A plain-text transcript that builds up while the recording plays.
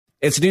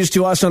It's news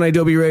to us on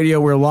Adobe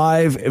Radio. We're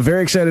live.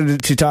 Very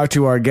excited to talk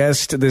to our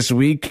guest this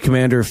week,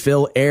 Commander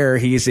Phil Eyre.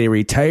 He's a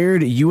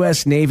retired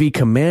U.S. Navy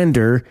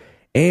commander,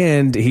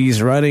 and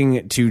he's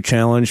running to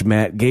challenge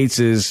Matt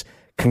Gaetz's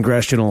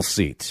congressional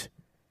seat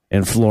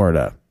in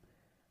Florida.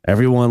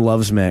 Everyone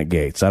loves Matt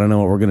Gaetz. I don't know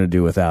what we're going to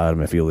do without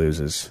him if he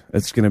loses.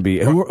 It's going to be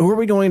who are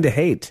we going to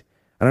hate?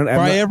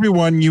 By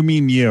everyone, you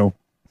mean you.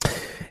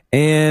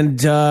 And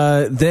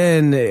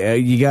then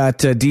you got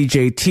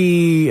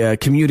DJT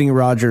commuting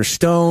Roger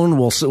Stone.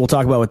 We'll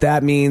talk about what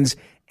that means.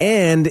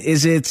 And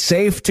is it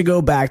safe to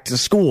go back to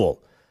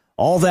school?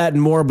 All that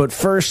and more. But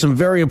first, some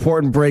very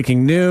important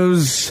breaking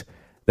news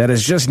that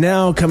is just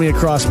now coming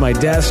across my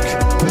desk.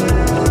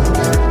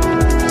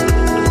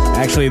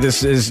 Actually,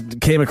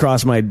 came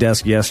across my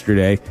desk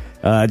yesterday.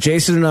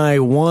 Jason and I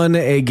won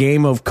a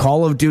game of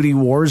Call of Duty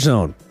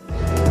Warzone.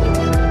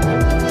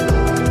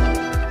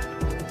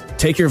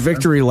 Take your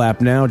victory lap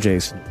now,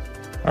 Jason.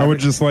 I would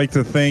just like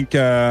to thank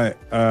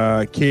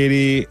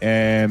Katie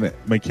and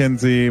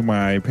Mackenzie,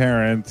 my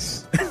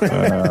parents.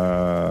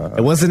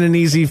 It wasn't an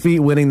easy feat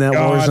winning that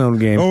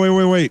Warzone game.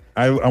 Oh, wait.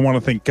 I want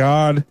to thank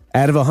God.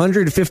 Out of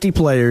 150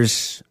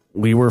 players,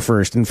 we were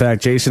first. In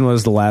fact, Jason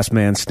was the last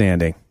man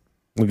standing.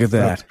 Look at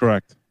that. That's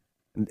correct.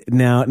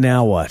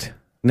 Now what?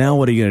 Now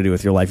what are you going to do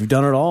with your life? You've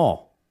done it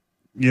all.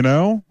 You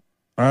know,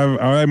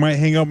 I might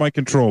hang up my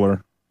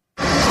controller.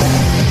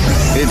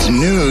 It's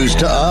news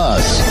to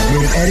us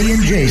with Eddie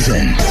and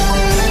Jason.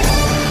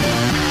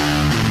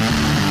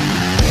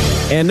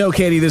 And no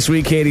Katie this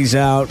week. Katie's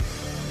out.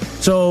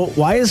 So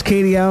why is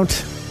Katie out?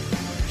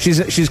 She's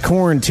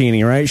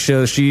quarantining, right?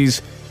 So she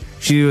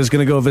was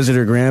going to go visit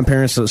her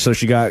grandparents, so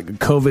she got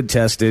COVID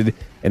tested,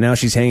 and now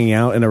she's hanging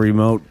out in a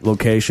remote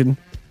location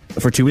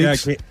for 2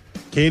 weeks. Yeah,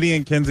 Katie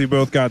and Kinsey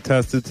both got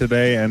tested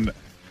today, and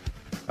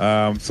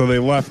so they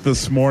left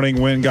this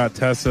morning, went and got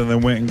tested, and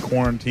then went and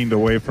quarantined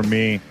away from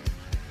me.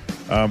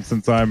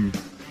 Since I'm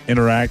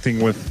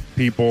interacting with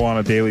people on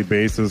a daily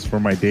basis for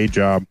my day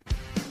job,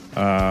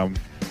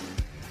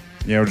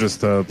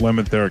 just to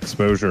limit their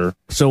exposure.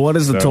 So what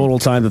is the total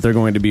time that they're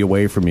going to be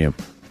away from you?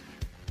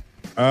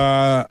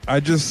 I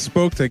just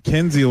spoke to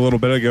Kinsey a little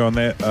bit ago, and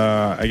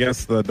I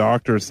guess the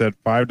doctor said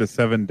 5 to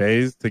 7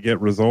 days to get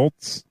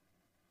results.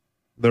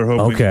 They're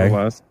hoping for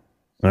less.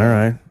 All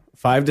right.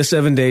 5 to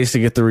 7 days to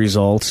get the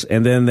results,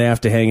 and then they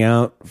have to hang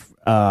out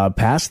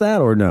past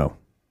that, or no?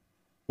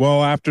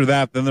 Well, after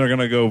that, then they're going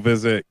to go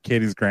visit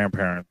Katie's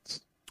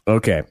grandparents.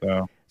 Okay.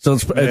 So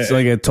it's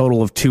like a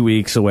total of 2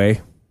 weeks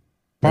away?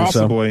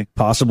 Possibly. So?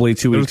 Possibly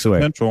 2 weeks away.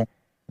 Potential.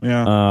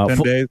 Yeah. 10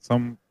 days,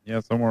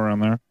 somewhere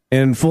around there.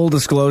 In full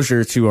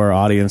disclosure to our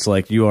audience,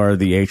 like you are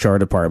the HR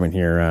department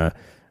here,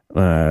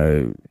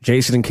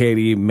 Jason and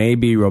Katie may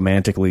be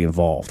romantically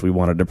involved. We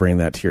wanted to bring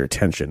that to your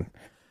attention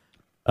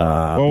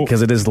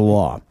because it is the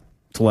law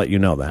to let you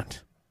know that.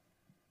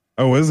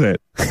 Oh, is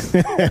it?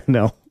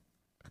 No.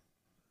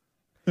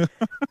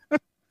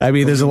 I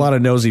mean, there's a lot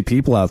of nosy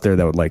people out there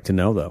that would like to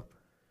know, though.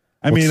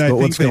 I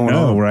think they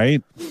know,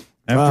 right?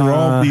 After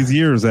all these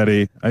years,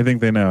 Eddie, I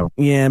think they know.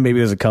 Yeah, maybe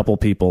there's a couple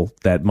people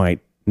that might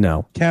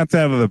know. Cat's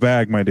out of the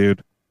bag, my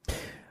dude.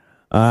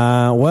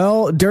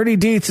 Well, Dirty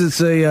Deets, it's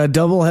a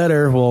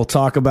doubleheader. We'll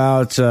talk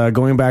about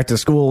going back to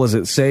school. Is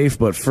it safe?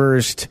 But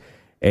first,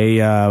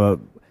 another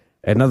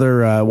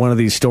one of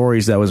these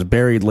stories that was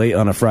buried late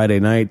on a Friday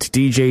night.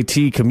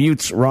 DJT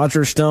commutes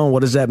Roger Stone.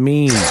 What does that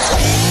mean?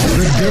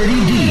 The Dirty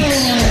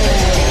Deets.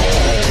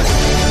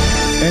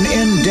 An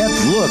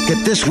in-depth look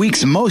at this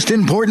week's most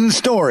important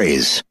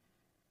stories.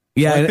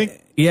 Yeah, well, I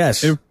think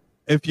yes.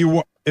 If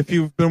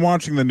you've been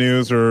watching the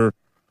news or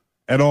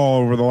at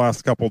all over the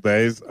last couple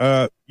days,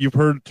 you've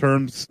heard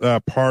terms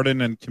pardon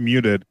and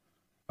commuted.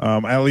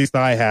 At least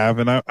I have,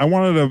 and I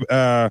wanted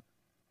to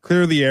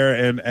clear the air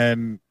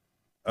and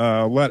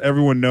let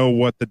everyone know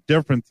what the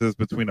difference is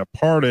between a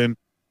pardon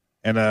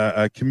and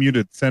a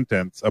commuted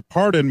sentence. A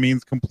pardon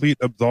means complete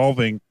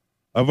absolving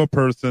of a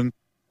person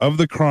of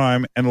the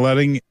crime and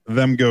letting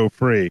them go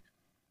free.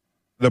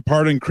 The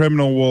pardoned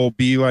criminal will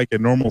be like a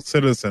normal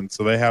citizen,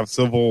 so they have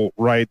civil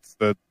rights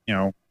that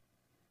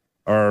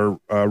are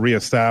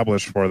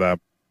reestablished for them.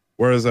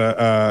 Whereas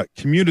a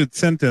commuted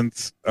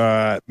sentence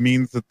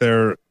means that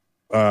their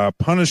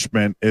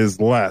punishment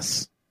is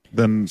less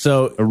than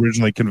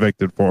originally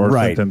convicted for or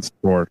sentenced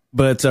for.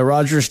 But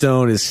Roger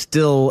Stone is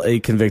still a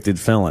convicted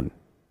felon.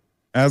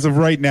 As of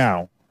right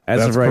now.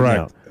 That's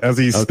correct. As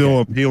he's still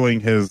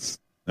appealing his...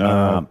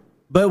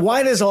 but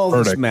why does all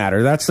this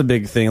matter? That's the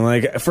big thing.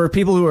 Like, for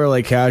people who are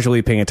like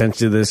casually paying attention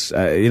to this,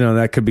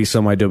 that could be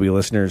some Adobe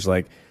listeners.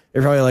 Like,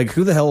 they're probably like,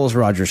 who the hell is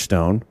Roger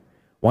Stone?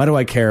 Why do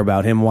I care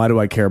about him? Why do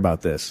I care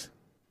about this?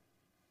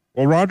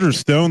 Well, Roger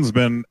Stone's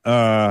been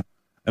an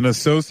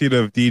associate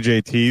of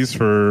DJT's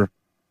for,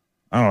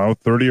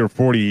 30 or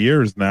 40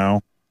 years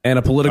now. And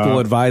a political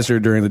advisor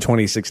during the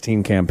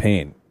 2016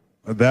 campaign.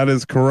 That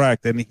is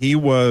correct. And he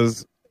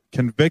was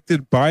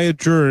convicted by a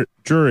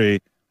jury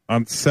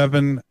on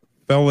 7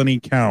 felony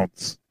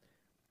counts.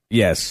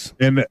 Yes.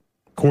 In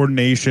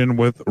coordination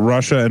with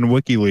Russia and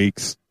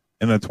WikiLeaks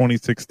in the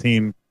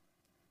 2016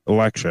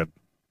 election.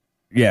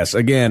 Yes,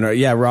 again,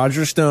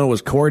 Roger Stone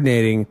was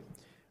coordinating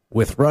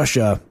with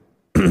Russia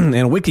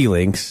and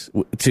WikiLeaks.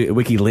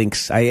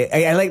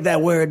 I like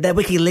that word, the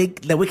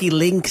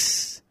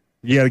WikiLeaks.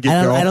 You got to get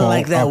I don't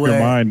like that word. Your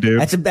mind,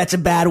 dude. That's a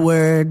bad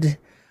word.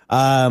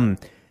 So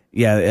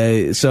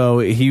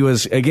he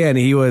was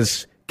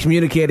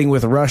communicating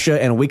with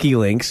Russia and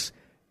WikiLeaks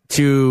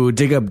to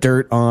dig up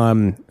dirt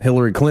on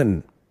Hillary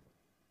Clinton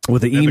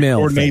with the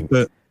email thing.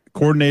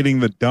 Coordinating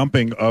the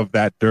dumping of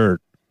that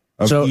dirt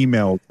of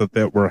emails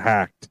that were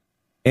hacked.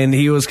 And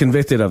he was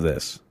convicted of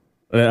this,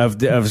 of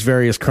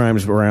various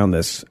crimes around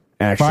this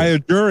action. By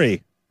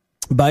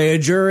a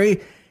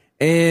jury.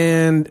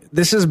 And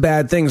this is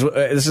bad things.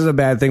 This is a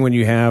bad thing when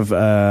you have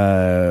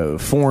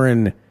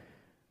foreign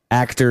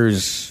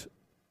actors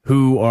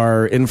who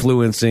are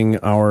influencing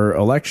our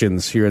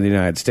elections here in the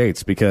United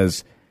States.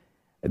 Because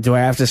do I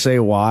have to say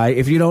why?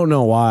 If you don't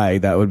know why,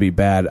 that would be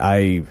bad.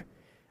 I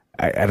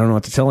don't know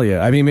what to tell you.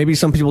 I mean, maybe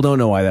some people don't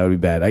know why that would be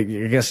bad. I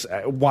guess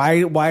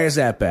why is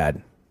that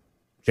bad,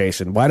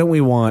 Jason? Why don't we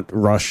want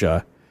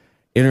Russia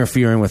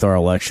interfering with our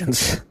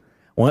elections?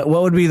 What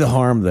would be the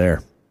harm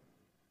there?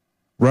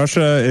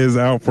 Russia is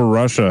out for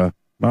Russia,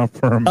 not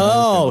for America.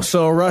 Oh,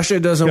 so Russia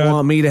doesn't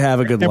want me to have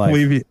a good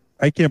life.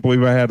 I can't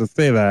believe I had to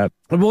say that.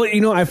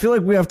 Well, I feel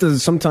like we have to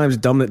sometimes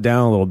dumb it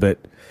down a little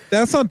bit.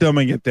 That's not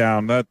dumbing it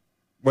down. But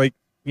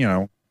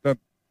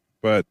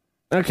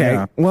okay.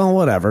 Yeah. Well,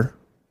 whatever.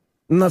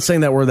 I'm not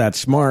saying that we're that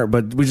smart,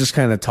 but we just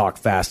kind of talk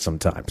fast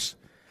sometimes.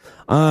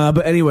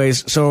 But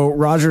anyways, so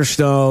Roger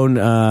Stone,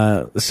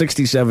 the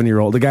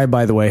 67-year-old, the guy,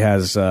 by the way,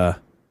 has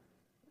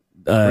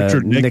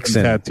Richard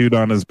Nixon tattooed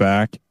on his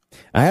back.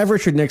 I have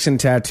Richard Nixon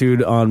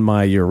tattooed on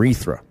my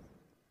urethra.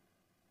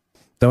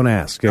 Don't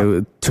ask.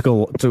 It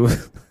took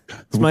it's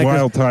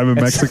wild time in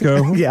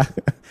Mexico. Yeah,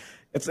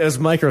 it's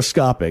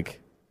microscopic.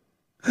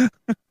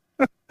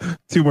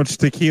 Too much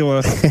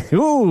tequila.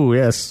 Ooh,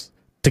 yes,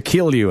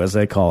 tequila, you as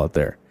they call it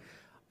there.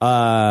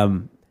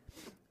 But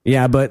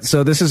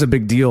so this is a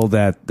big deal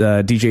that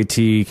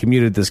DJT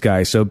commuted this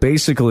guy. So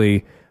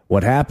basically,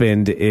 what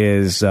happened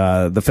is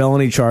the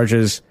felony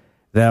charges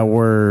that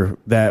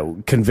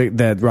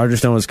Roger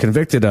Stone was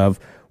convicted of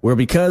were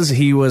because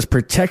he was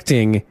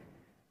protecting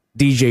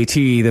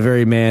DJT, the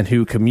very man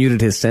who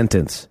commuted his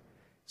sentence.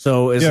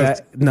 So is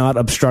that not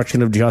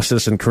obstruction of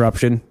justice and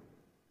corruption?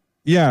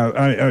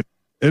 Yeah,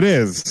 it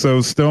is.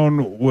 So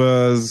Stone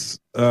was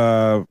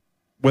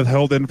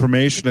withheld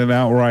information and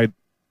outright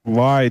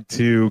lied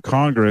to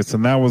Congress,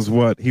 and that was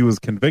what he was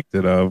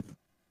convicted of.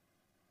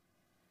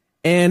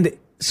 And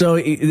so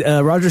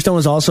Roger Stone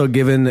was also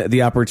given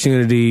the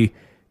opportunity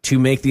to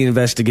make the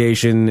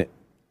investigation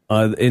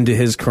into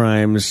his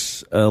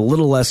crimes a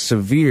little less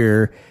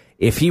severe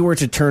if he were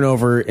to turn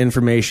over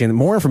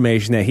more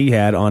information that he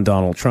had on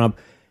Donald Trump,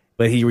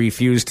 but he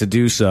refused to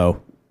do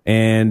so.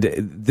 And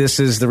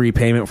this is the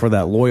repayment for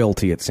that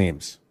loyalty, it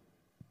seems.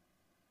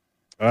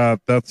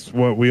 That's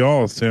what we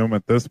all assume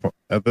at this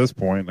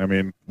point. I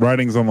mean,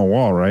 writing's on the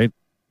wall, right?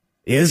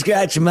 You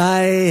scratch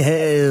my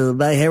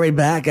hairy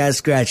back, I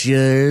scratch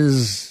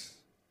yours.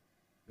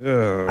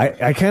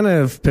 I kind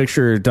of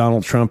picture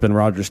Donald Trump and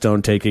Roger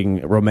Stone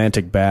taking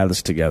romantic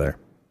baths together.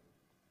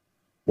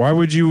 Why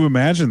would you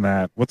imagine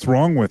that? What's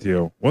wrong with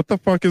you? What the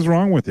fuck is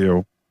wrong with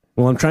you?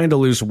 Well, I'm trying to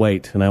lose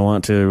weight, and I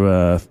want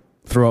to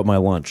throw up my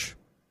lunch.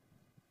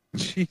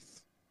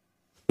 Jeez.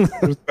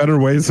 There's better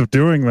ways of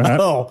doing that.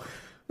 Oh,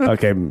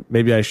 okay.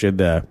 Maybe I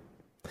should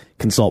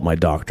consult my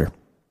doctor.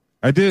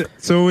 I did.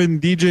 So in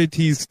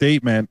DJT's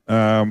statement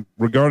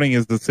regarding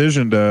his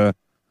decision to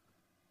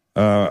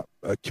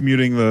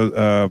commuting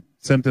the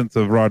sentence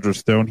of Roger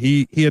Stone,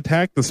 he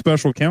attacked the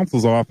special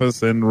counsel's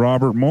office and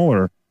Robert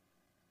Mueller.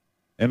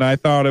 And I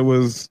thought it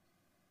was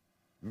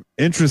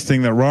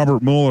interesting that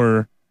Robert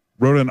Mueller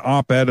wrote an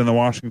op-ed in the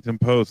Washington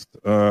Post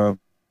the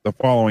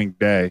following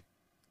day.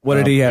 What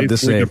did he have to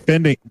say?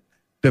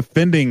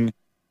 Defending,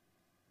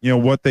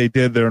 what they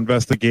did, their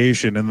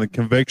investigation and the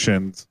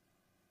convictions.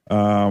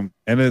 And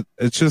it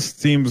just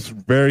seems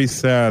very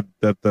sad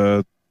that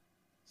the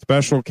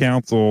special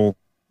counsel,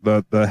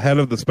 the head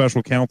of the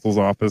special counsel's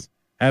office,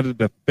 had to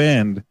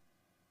defend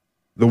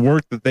the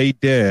work that they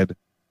did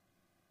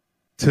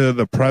to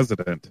the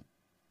president.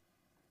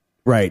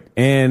 Right.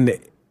 And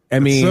I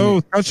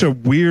mean, such a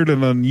weird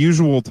and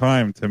unusual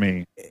time to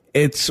me.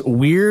 It's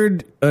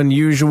weird,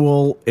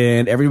 unusual,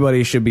 and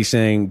everybody should be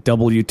saying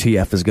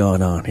WTF is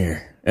going on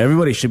here.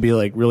 Everybody should be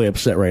like really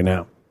upset right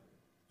now.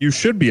 You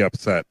should be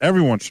upset.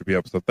 Everyone should be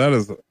upset.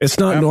 It's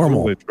not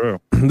normal. True.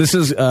 This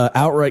is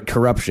outright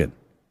corruption.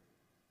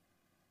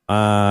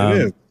 It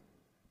is.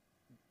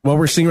 What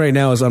we're seeing right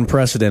now is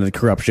unprecedented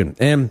corruption.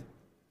 And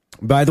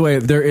by the way,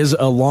 there is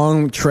a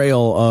long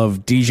trail of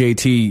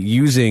DJT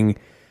using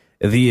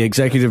the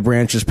executive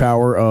branch's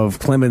power of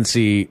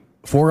clemency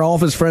for all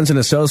of his friends and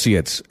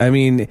associates. I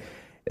mean,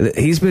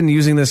 he's been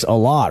using this a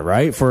lot,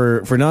 right?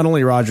 For not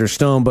only Roger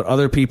Stone, but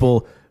other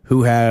people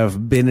who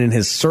have been in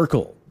his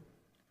circle.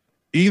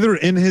 Either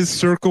in his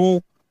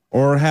circle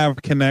or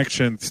have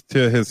connections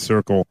to his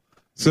circle.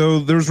 So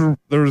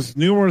there's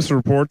numerous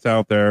reports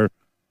out there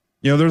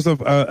there's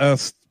a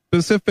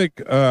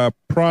specific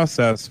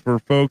process for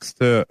folks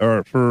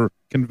or for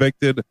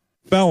convicted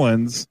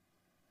felons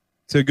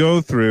to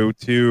go through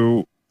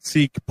to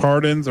seek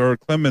pardons or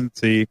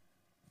clemency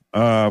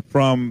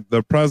from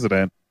the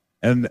president.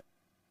 And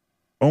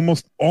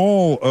almost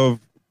all of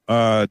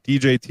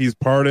DJT's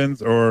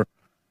pardons or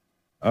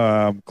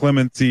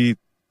clemency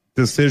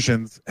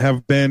decisions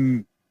have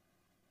been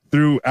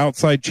through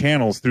outside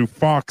channels, through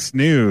Fox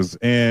News,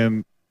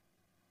 and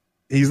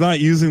he's not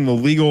using the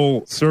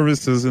legal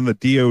services in the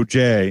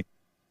DOJ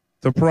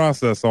to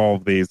process all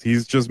of these.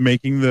 He's just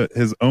making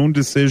his own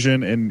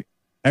decision and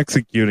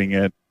executing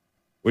it,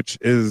 which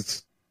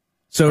is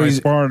he's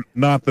far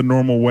not the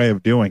normal way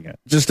of doing it.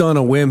 Just on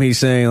a whim, he's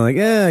saying like,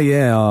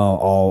 yeah,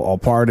 I'll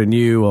pardon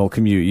you, I'll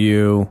commute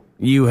you.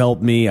 You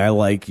help me, I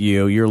like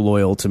you, you're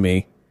loyal to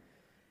me.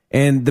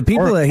 And the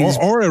people that he's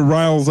or it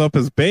riles up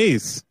his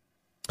base.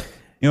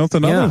 It's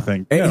another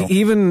thing. He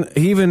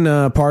even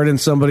pardoned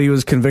somebody who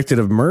was convicted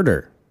of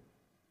murder.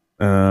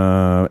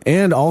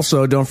 And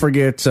also, don't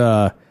forget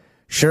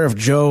Sheriff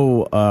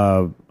Joe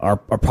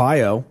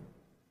Arpaio. Is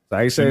that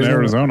how you say in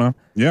Arizona?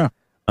 Yeah.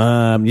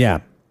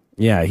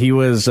 Yeah. He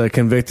was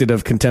convicted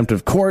of contempt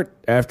of court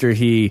after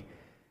he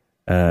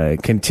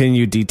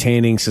continued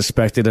detaining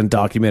suspected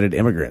undocumented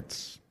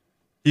immigrants.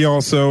 He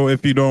also,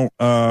 if you don't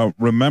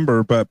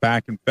remember, but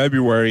back in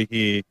February,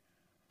 he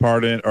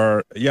pardoned,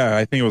 I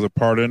think it was a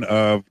pardon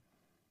of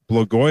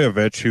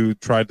Blagojevich, who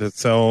tried to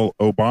sell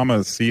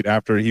Obama's seat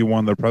after he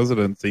won the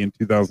presidency in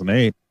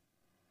 2008.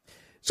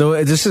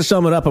 So just to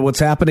sum it up, what's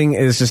happening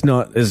is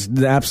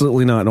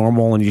absolutely not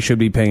normal, and you should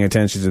be paying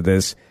attention to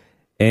this.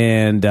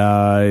 And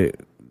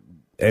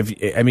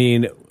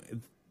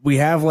we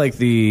have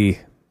like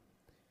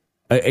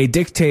a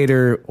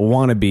dictator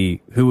wannabe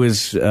who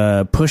is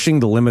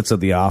pushing the limits of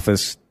the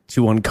office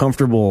to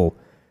uncomfortable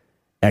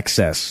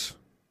excess.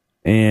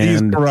 And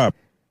he's corrupt.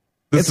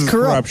 This is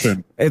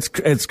corruption.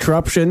 It's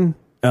corruption.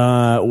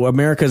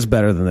 America's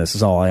better than this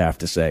is all I have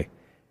to say.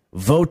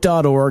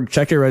 Vote.org,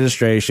 check your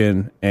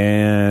registration,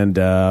 and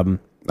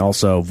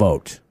also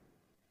vote.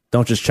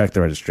 Don't just check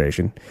the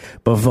registration,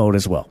 but vote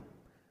as well.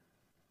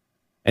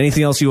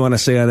 Anything else you want to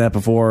say on that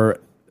before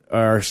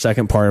our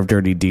second part of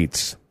Dirty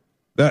Deets?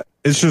 That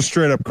it's just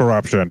straight up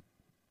corruption.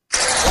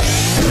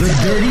 The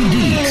Dirty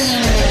Deets.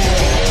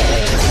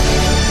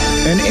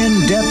 An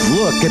in-depth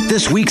look at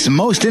this week's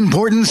most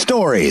important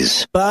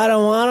stories. But I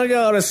don't want to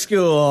go to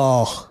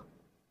school.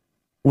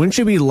 Wouldn't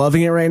you be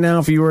loving it right now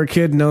if you were a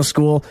kid, no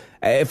school?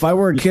 If I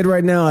were a kid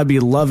right now, I'd be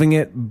loving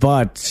it,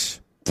 but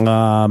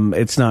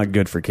it's not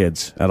good for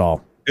kids at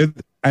all.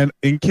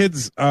 And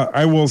kids,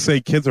 I will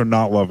say kids are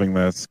not loving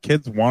this.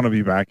 Kids want to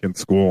be back in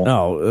school.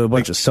 Oh, a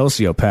bunch of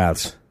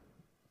sociopaths.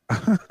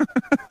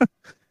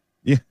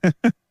 Yeah,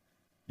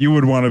 you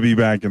would want to be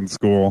back in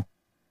school.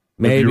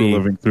 Maybe.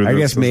 I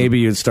guess system. maybe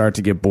you'd start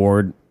to get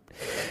bored.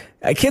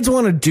 Kids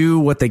want to do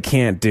what they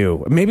can't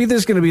do. Maybe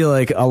there's going to be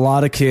like a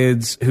lot of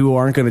kids who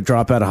aren't going to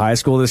drop out of high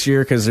school this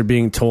year because they're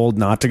being told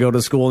not to go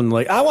to school and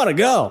like, I want to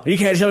go. You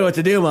can't tell me what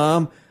to do,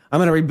 Mom. I'm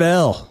going to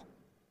rebel.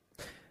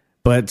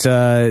 But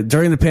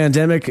during the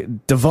pandemic,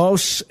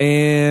 Betsy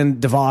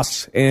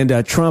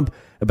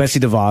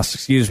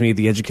DeVos,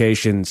 the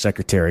education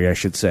secretary, I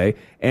should say,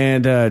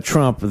 and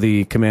Trump,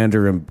 the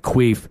commander in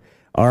chief,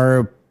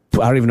 I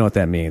don't even know what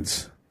that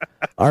means,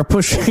 are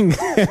pushing.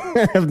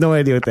 I have no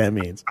idea what that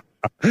means.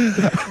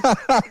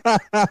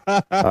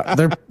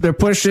 They're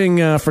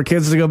pushing for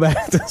kids to go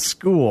back to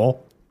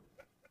school.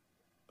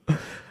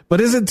 But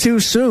is it too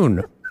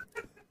soon?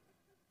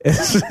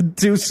 Is it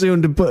too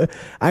soon to put?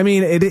 I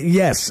mean,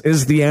 yes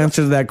is the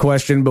answer to that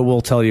question, but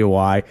we'll tell you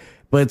why.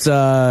 But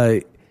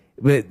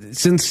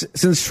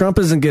since Trump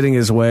isn't getting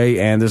his way,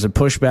 and there's a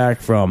pushback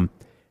from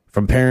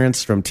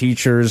parents, from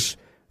teachers,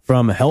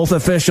 from health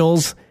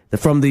officials,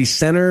 from the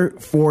Center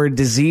for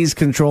Disease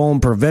Control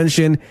and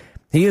Prevention,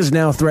 he is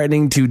now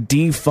threatening to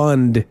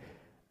defund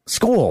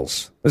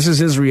schools. This is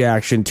his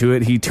reaction to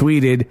it. He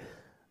tweeted,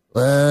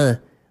 the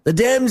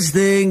Dems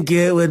think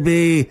it would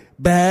be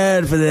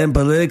bad for them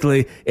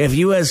politically if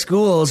U.S.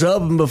 schools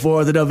open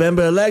before the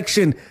November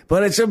election,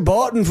 but it's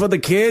important for the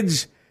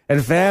kids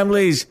and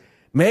families.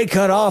 May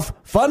cut off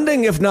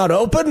funding if not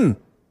open.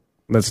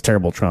 That's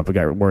terrible, Trump. It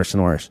got worse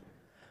and worse.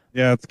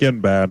 Yeah, it's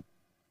getting bad.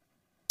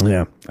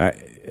 Yeah,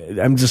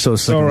 I'm just so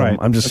sick of him.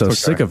 I'm just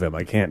sick of him.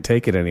 I can't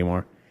take it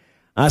anymore.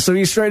 So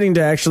he's threatening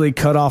to actually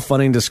cut off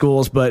funding to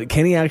schools, but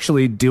can he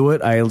actually do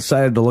it? I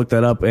decided to look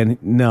that up,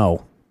 and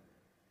no.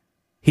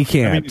 He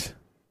can't.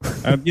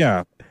 I mean,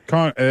 yeah,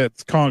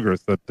 it's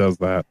Congress that does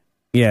that.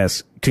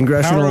 Yes,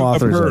 congressional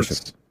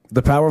authorization.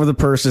 The power of the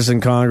purse is in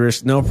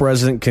Congress. No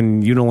president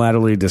can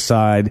unilaterally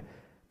decide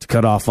to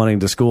cut off funding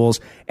to schools.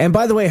 And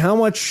by the way, how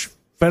much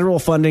federal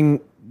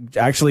funding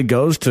actually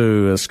goes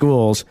to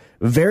schools?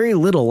 Very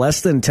little,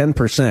 less than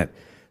 10%.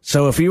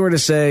 So if you were to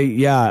say,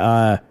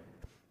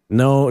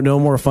 no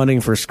more funding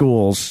for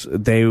schools,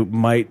 they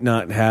might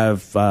not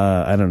have,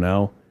 I don't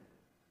know.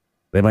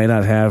 They might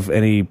not have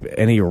any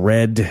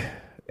red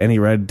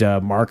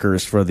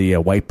markers for the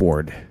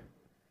whiteboard.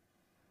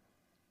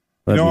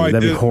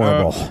 That'd be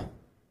horrible.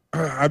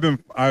 I've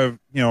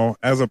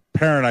as a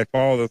parent, I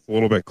follow this a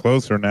little bit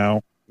closer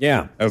now.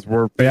 Yeah. As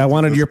we're. Yeah, I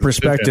wanted your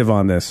perspective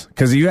on this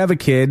because you have a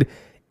kid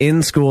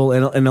in school,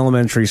 in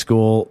elementary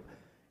school,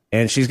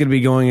 and she's going to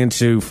be going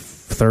into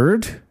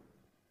fourth.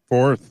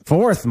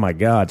 My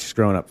God, she's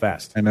growing up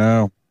fast. I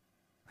know.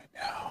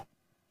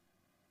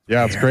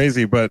 Yeah, it's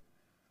crazy, but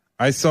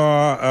I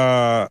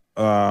saw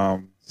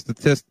an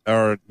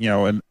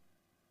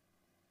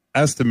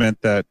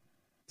estimate that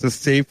to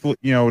safely,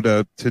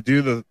 to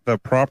do the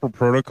proper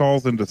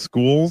protocols into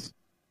schools,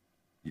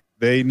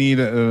 they need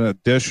an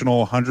additional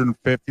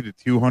 150 to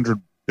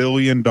 200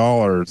 billion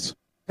dollars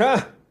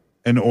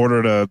in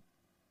order to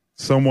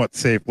somewhat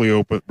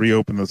safely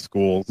reopen the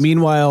schools.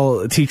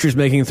 Meanwhile, teachers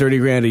making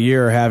 $30,000 a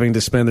year are having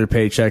to spend their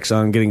paychecks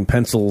on getting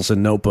pencils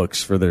and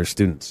notebooks for their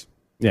students.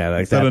 Yeah,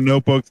 like instead of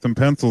notebooks and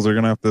pencils, they're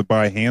going to have to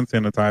buy hand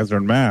sanitizer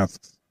and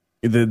masks.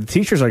 The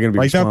teachers are going to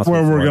be like that's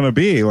where we're going to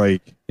be.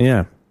 Like,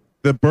 yeah,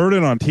 the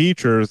burden on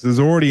teachers is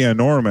already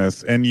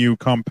enormous, and you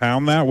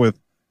compound that with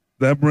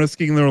them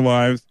risking their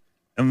lives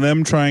and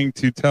them trying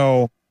to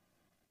tell,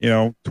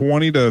 20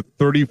 to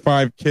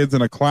 35 kids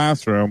in a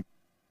classroom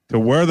to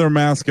wear their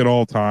mask at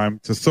all time,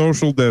 to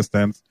social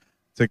distance,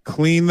 to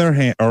clean their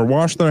hand or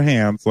wash their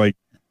hands. Like,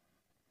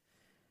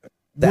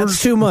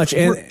 that's too much.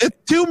 And it's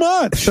too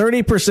much.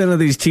 30% of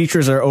these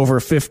teachers are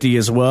over 50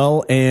 as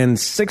well. And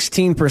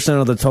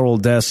 16% of the total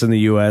deaths in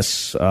the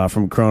U.S.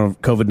 From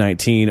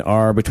COVID-19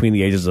 are between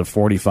the ages of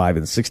 45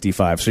 and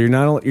 65. So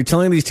you're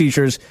telling these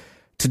teachers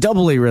to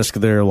doubly risk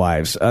their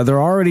lives.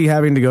 They're already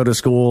having to go to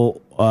school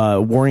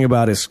worrying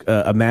about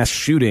a mass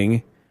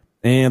shooting,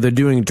 and they're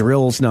doing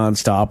drills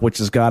nonstop, which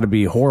has got to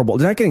be horrible.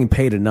 They're not getting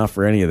paid enough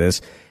for any of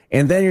this.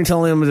 And then you're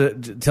telling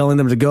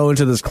them to go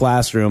into this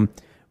classroom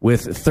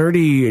with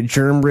 30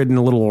 germ-ridden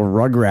little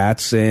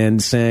rugrats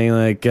and saying,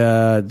 like,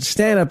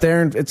 stand up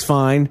there and it's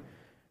fine.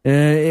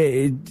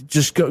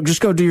 Just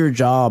go do your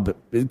job.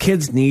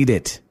 Kids need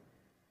it.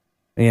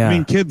 Yeah. I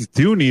mean, kids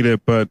do need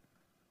it, but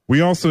we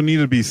also need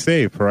to be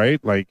safe,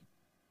 right? Like,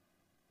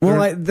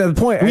 well, the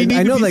point, I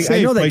know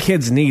that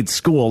kids need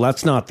school.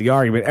 That's not the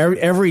argument.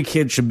 Every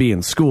kid should be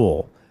in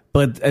school.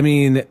 But, I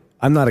mean,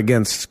 I'm not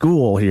against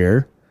school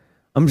here.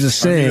 I'm just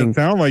saying. I mean, it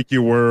sounded like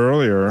you were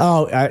earlier.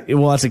 Oh,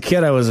 well, as a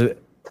kid, I was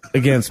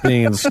against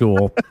being in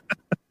school.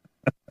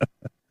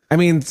 I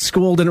mean,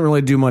 school didn't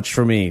really do much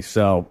for me,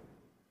 so.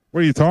 What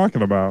are you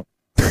talking about?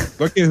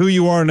 Look at who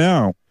you are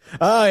now.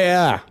 Oh,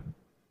 yeah.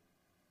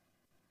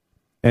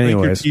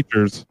 Anyways.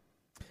 Teachers.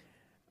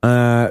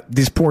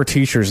 These poor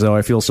teachers, though,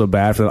 I feel so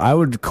bad for them. I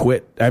would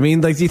quit. I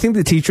mean, like, do you think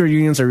the teacher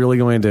unions are really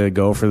going to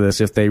go for this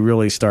if they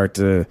really start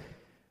to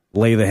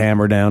lay the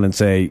hammer down and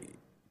say,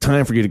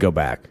 time for you to go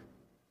back?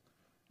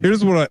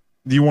 Here's what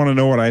do you want to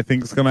know what I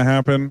think is going to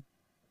happen?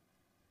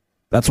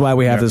 That's why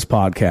we have this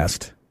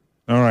podcast.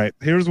 All right.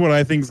 Here's what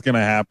I think is going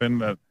to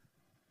happen.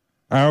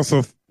 I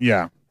also,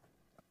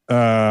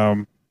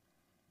 I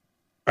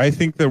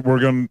think that we're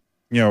going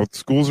to,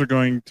 schools are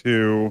going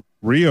to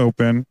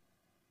reopen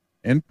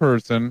in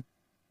person.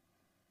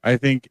 I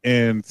think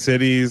in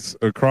cities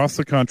across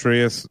the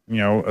country,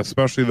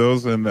 especially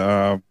those in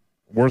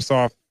worse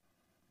off,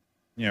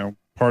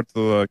 parts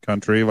of the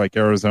country like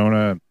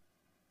Arizona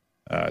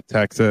and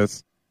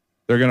Texas,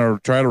 they're going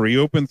to try to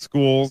reopen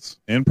schools,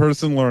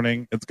 in-person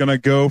learning. It's going to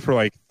go for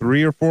like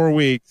 3 or 4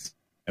 weeks,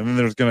 and then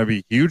there's going to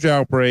be huge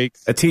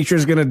outbreaks. A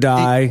teacher's going to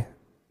die.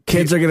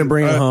 Kids are going to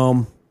bring it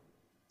home.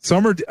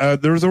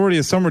 There was already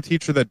a summer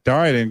teacher that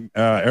died in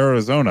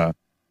Arizona.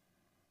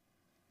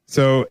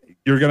 So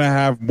you're going to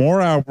have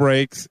more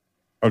outbreaks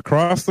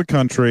across the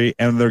country,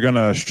 and they're going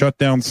to shut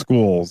down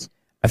schools.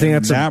 I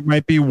think that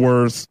might be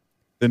worse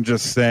than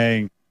just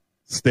saying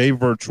stay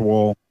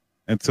virtual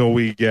until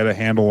we get a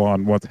handle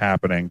on what's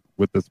happening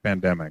with this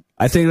pandemic.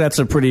 I think that's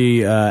a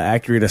pretty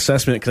accurate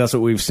assessment because that's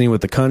what we've seen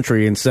with the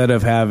country. Instead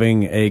of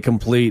having a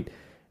complete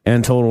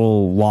and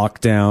total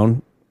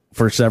lockdown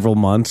for several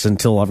months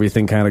until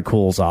everything kind of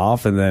cools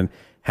off and then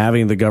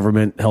having the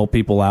government help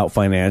people out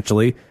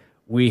financially,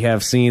 we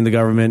have seen the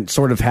government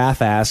sort of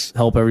half-ass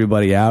help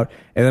everybody out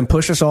and then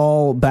push us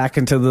all back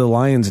into the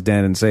lion's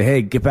den and say,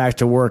 hey, get back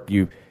to work,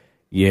 you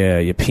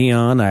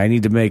peon. I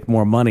need to make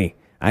more money.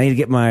 I need to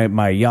get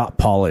my yacht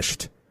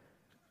polished.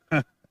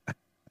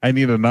 I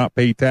need to not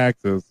pay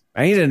taxes.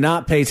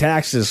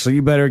 So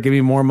you better give me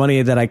more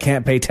money that I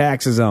can't pay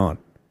taxes on.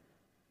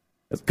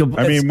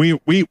 I mean,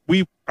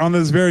 we on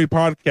this very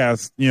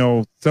podcast,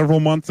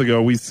 several months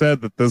ago, we said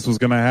that this was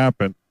going to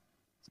happen.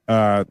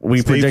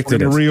 We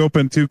predicted it.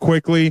 Reopen too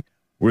quickly.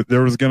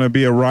 There was going to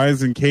be a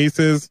rise in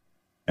cases,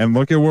 and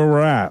look at where we're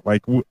at.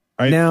 Like we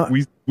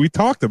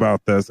talked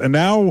about this, and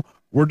now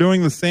we're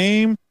doing the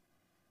same.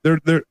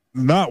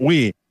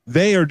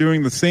 They are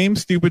doing the same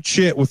stupid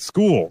shit with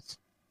schools.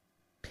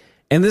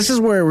 And this is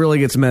where it really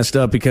gets messed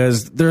up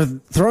because they're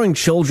throwing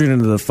children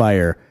into the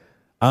fire.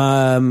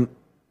 I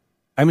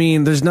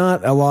mean, there's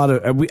not a lot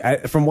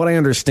of, from what I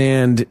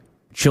understand,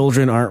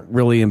 children aren't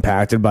really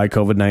impacted by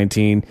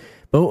COVID-19.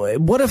 But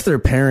what if their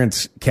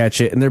parents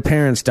catch it and their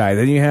parents die?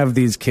 Then you have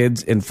these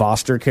kids in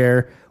foster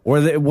care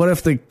what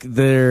if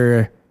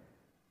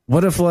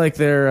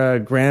their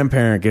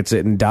grandparent gets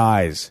it and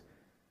dies?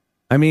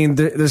 I mean,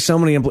 there's so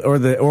many,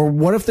 or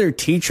what if their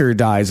teacher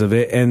dies of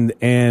it, and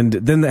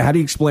then how do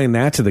you explain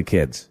that to the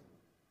kids?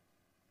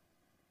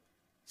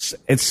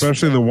 It's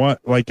especially the one,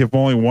 like if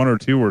only one or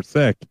two were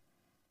sick.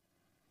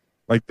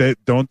 Like,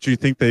 don't you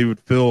think they would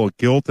feel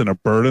guilt and a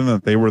burden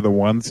that they were the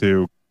ones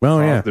who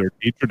caused their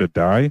teacher to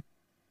die?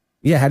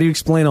 Yeah, how do you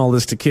explain all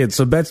this to kids?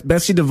 So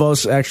Betsy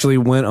DeVos actually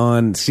went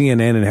on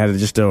CNN and had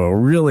just a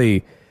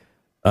really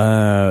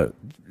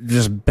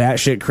just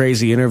batshit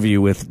crazy interview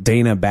with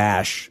Dana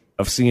Bash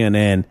of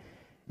CNN.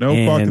 No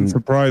fucking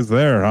surprise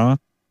there, huh?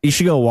 You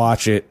should go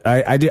watch it.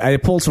 I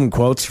pulled some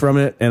quotes from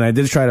it, and I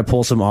did try to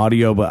pull some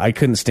audio, but I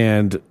couldn't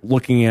stand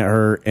looking at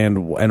her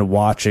and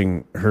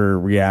watching her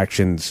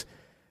reactions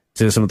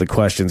to some of the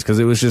questions, because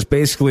it was just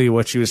basically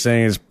what she was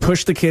saying is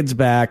push the kids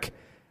back.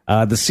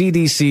 The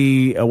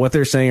CDC, what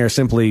they're saying are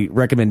simply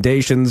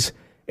recommendations.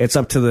 It's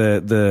up to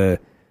the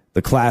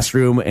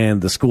classroom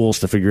and the schools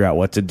to figure out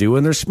what to do,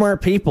 and there's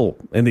smart people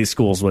in these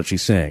schools, what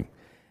she's saying.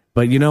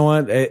 But you know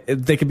what?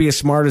 They could be as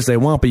smart as they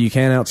want, but you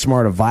can't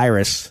outsmart a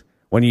virus.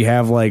 When you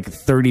have like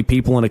 30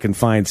 people in a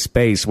confined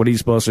space, what are you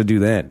supposed to do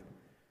then?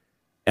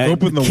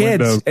 Open the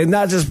windows. And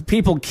not just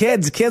people,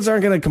 kids. Kids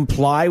aren't going to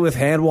comply with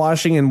hand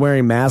washing and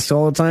wearing masks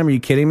all the time. Are you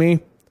kidding me?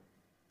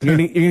 You're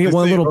going to get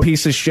one little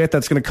piece of shit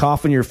that's going to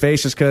cough in your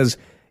face just because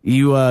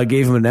you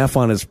gave him an F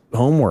on his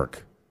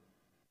homework.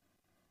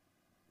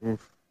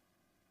 Oof.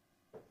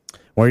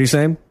 What are you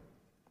saying?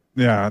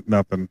 Yeah,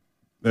 nothing.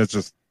 It's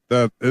just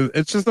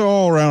an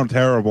all-around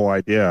terrible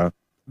idea.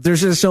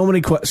 There's just so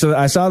many so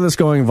I saw this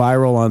going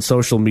viral on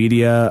social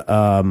media.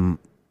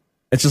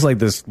 It's just like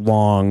this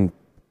long,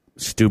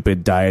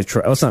 stupid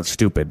diatribe. Oh, it's not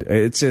stupid.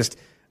 It's just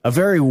a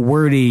very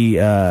wordy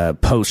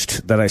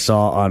post that I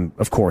saw on,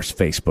 of course,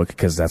 Facebook,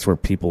 because that's where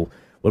people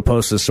would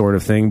post this sort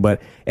of thing.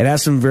 But it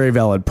has some very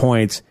valid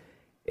points.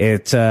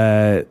 It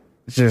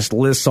just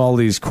lists all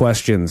these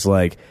questions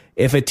like,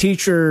 if a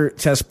teacher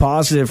tests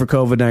positive for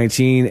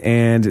COVID-19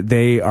 and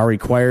they are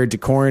required to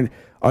quarantine,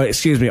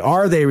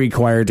 are they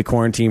required to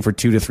quarantine for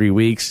 2 to 3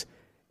 weeks?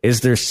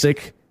 Is their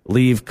sick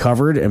leave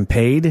covered and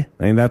paid?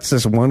 I mean, that's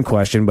just one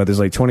question, but there's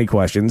like 20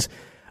 questions.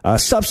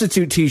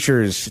 Substitute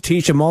teachers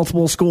teach in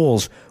multiple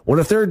schools. What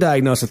if they're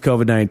diagnosed with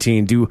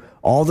COVID-19? Do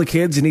all the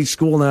kids in each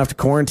school now have to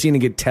quarantine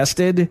and get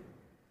tested?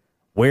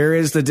 Where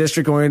is the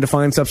district going to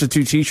find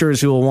substitute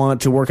teachers who will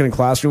want to work in a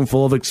classroom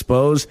full of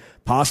exposed,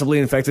 possibly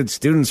infected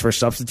students for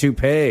substitute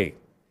pay?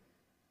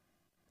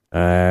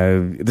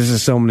 There's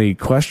just so many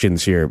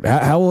questions here.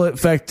 How will it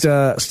affect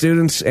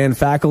students and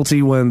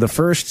faculty when the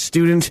first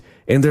student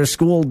in their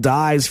school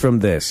dies from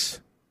this?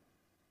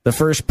 The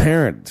first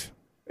parent.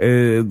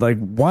 Like,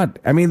 what?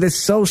 I mean, that's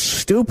so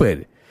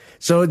stupid.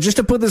 So just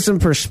to put this in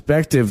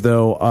perspective,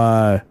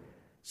 though,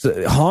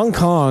 Hong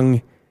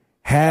Kong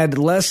had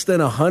less than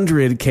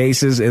 100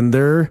 cases in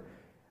their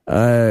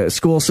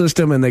school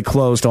system, and they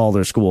closed all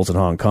their schools in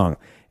Hong Kong.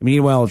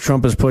 Meanwhile,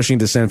 Trump is pushing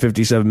to send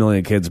 57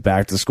 million kids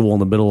back to school in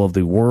the middle of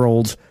the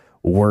world's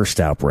worst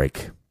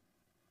outbreak.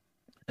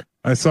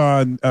 I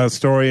saw a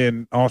story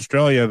in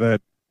Australia that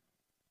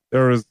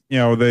there was,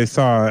 they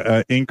saw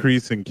an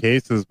increase in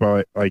cases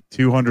by like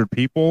 200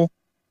 people,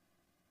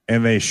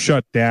 and they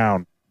shut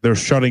down. They're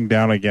shutting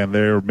down again.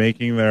 They're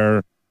making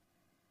their,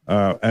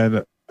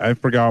 and I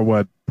forgot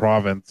what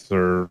province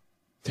or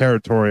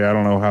territory. I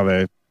don't know how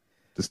they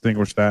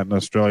distinguish that in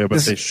Australia,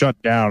 but they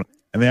shut down.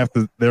 And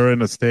they're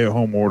in a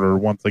stay-at-home order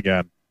once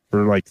again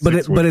for like 6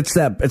 weeks. But it's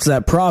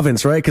that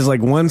province, right? Because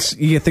like once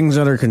you get things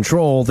under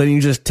control, then you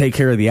just take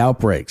care of the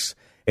outbreaks.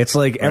 It's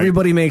like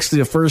everybody makes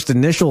the first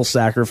initial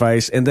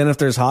sacrifice, and then if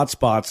there's hot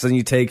spots, then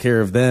you take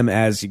care of them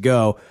as you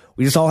go.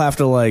 We just all have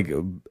to like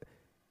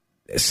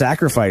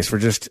sacrifice for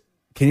just.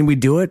 Can we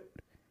do it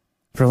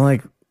for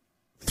like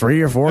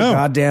 3 or 4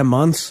 goddamn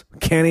months?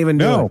 Can't even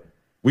do it.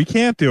 We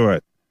can't do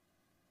it.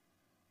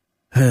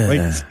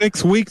 Like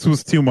 6 weeks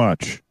was too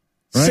much.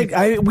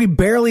 Right? We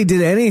barely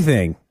did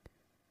anything.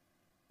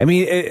 I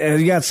mean,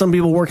 you got some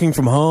people working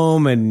from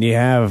home, and you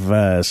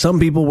have some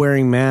people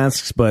wearing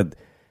masks, but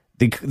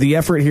the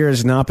effort here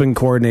has not been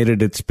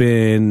coordinated. It's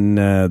been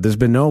there's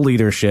been no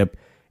leadership,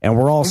 and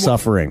we're all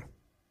suffering.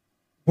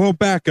 Well,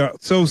 back up.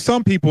 So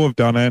some people have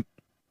done it,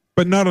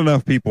 but not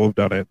enough people have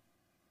done it.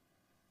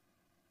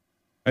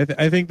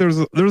 I think there's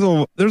a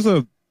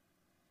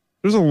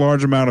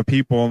large amount of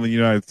people in the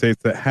United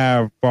States that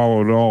have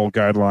followed all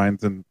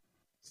guidelines and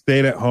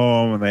stayed at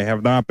home, and they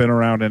have not been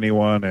around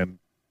anyone, and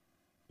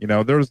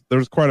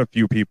there's quite a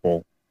few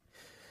people.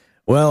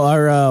 Well,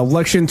 our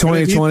election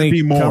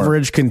 2020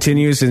 coverage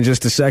continues in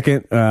just a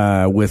second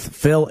with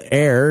Phil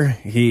Eyre.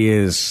 He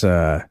is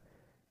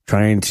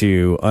trying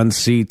to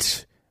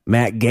unseat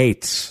Matt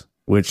Gaetz,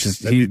 which is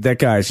that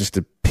guy is just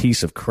a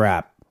piece of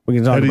crap. We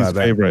can talk about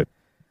that. Favorite.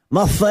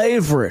 My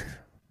favorite.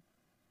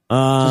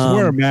 Just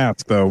wear a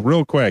mask, though,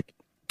 real quick.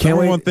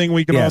 One thing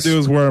we can all do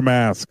is wear a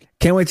mask.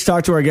 Can't wait to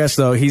talk to our guest,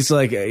 though. He's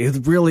like a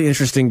really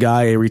interesting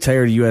guy, a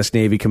retired U.S.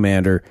 Navy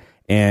commander,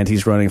 and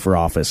he's running for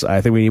office.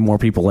 I think we need more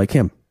people like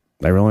him.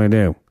 I really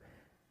do.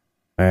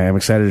 I am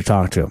excited to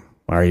talk to him.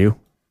 Are you?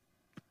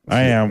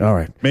 I am. All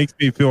right. Makes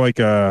me feel like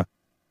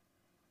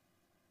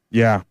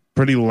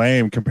pretty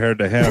lame compared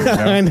to him. You know?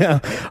 I know.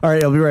 All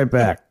right, I'll be right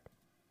back.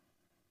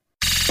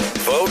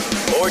 Vote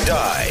or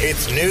die.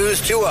 It's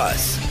news to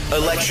us.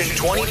 Election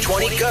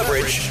 2020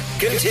 coverage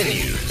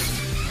continues.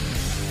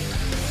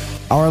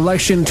 Our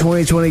election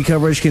 2020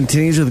 coverage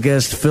continues with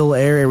guest Phil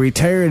Eyre, a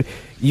retired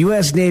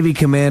U.S. Navy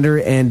commander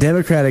and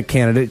Democratic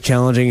candidate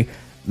challenging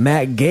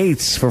Matt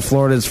Gaetz for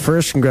Florida's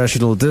 1st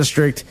congressional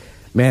district.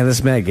 Man,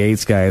 this Matt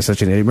Gaetz guy is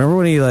such an idiot. Remember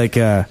when he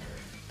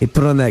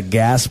put on that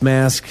gas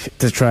mask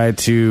to try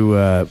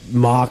to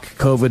mock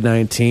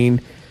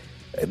COVID-19?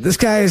 This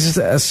guy is just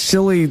a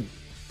silly,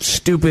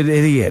 stupid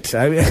idiot.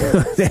 I mean,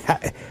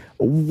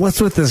 what's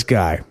with this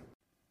guy?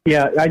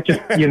 Yeah,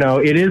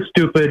 it is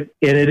stupid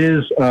and it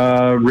is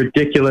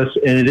ridiculous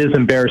and it is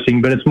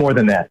embarrassing, but it's more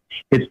than that.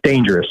 It's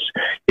dangerous.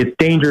 It's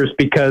dangerous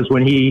because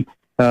when he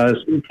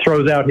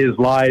throws out his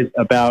lies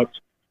about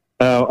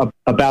the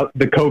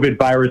COVID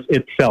virus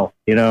itself,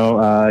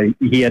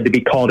 he had to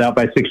be called out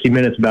by 60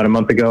 Minutes about a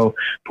month ago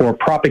for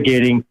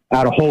propagating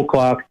out of whole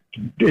cloth,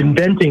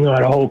 inventing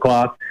out of whole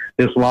cloth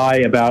this lie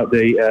about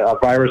the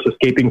virus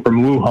escaping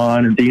from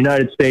Wuhan, and the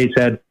United States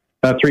had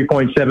a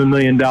 $3.7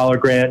 million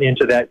grant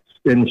into that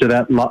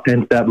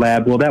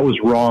lab. Well, that was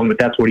wrong, but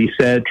that's what he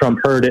said. Trump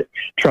heard it.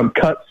 Trump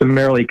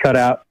summarily cut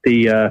out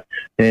the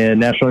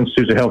National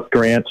Institutes of Health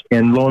grant,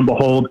 and lo and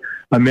behold,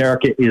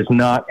 America is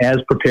not as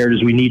prepared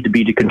as we need to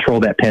be to control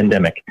that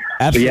pandemic.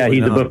 Absolutely. So, yeah,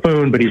 he's a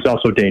buffoon, but he's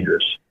also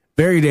dangerous.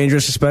 Very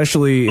dangerous,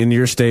 especially in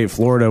your state,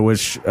 Florida,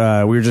 which we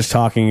were just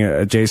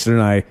talking, Jason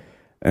and I.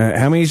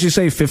 How many did you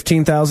say?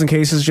 15,000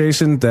 cases,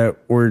 Jason, that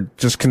were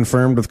just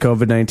confirmed with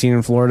COVID-19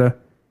 in Florida?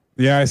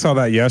 Yeah, I saw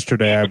that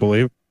yesterday, I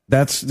believe.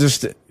 That's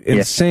just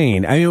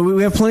insane. I mean,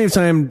 we have plenty of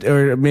time,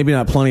 or maybe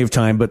not plenty of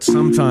time, but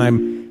some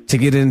time to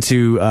get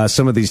into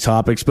some of these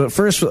topics. But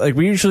first,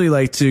 we usually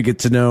like to get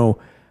to know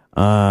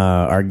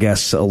our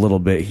guests a little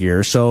bit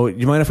here. So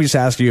you mind if we just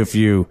ask you a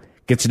few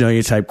get to know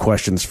you type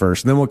questions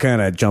first, and then we'll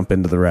kind of jump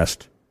into the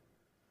rest?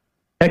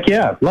 Heck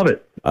yeah, love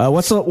it.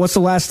 What's the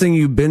last thing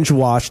you binge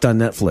watched on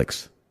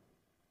Netflix?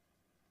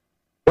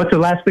 What's the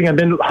last thing I've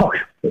been? Oh,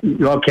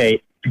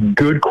 okay,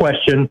 good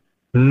question.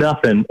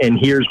 Nothing, and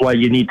here's why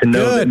you need to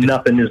know that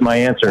nothing is my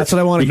answer. That's what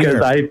I want to hear.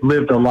 Because I've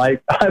lived a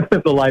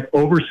life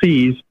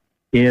overseas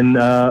in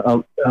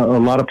a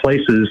lot of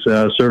places,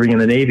 serving in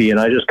the Navy, and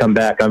I just come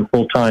back. I'm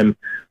full time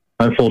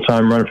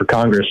running for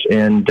Congress,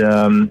 and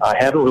I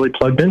haven't really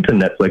plugged into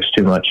Netflix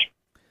too much.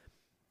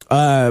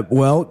 By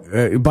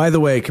the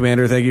way,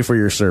 Commander, thank you for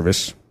your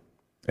service,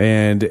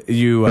 and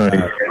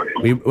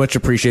we much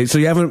appreciate. So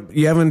you haven't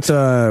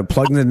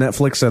plugged into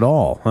Netflix at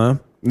all, huh?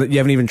 You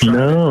haven't even tried?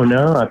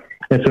 No.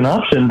 It's an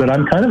option, but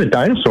I'm kind of a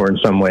dinosaur in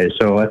some ways,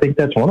 so I think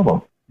that's one of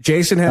them.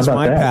 Jason has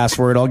my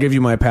password. I'll give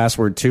you my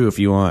password, too, if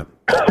you want.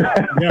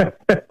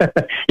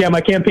 Yeah, my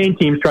campaign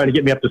team's trying to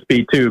get me up to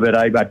speed, too, but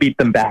I beat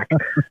them back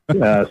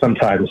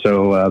sometimes,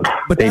 so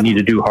they need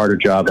to do a harder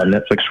job on the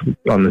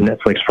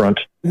Netflix front.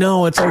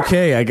 No, it's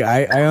okay.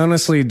 I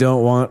honestly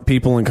don't want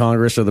people in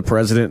Congress or the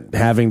president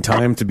having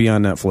time to be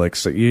on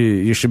Netflix.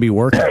 You should be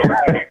working.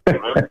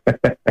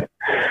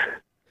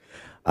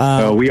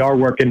 We are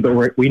working,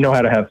 but we know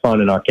how to have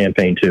fun in our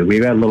campaign too.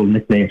 We've got a little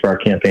nickname for our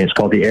campaign. It's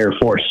called the Air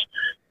Force.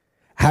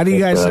 How do you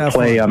guys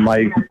play on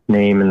my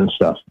name and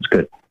stuff? It's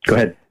good. Go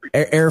ahead.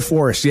 Air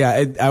Force.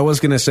 Yeah, I was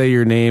going to say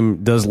your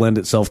name does lend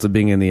itself to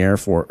being in the Air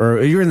Force,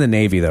 or you're in the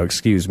Navy though.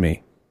 Excuse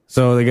me.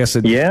 So I guess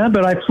yeah,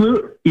 but I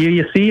flew.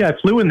 You see, I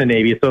flew in the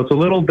Navy, so it's a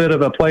little bit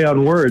of a play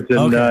on words.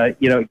 And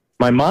okay.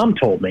 My mom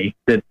told me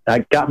that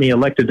got me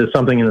elected to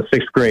something in the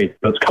 6th grade,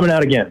 so it's coming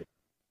out again.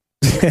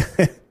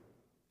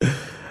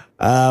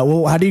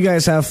 How do you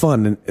guys have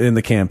fun in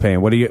the campaign?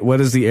 What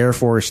does the Air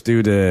Force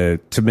do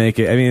to make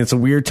it? I mean, it's a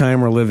weird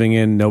time we're living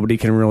in. Nobody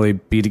can really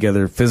be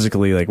together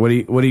physically. Like, what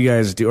do you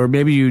guys do? Or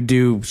maybe you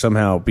do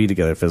somehow be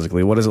together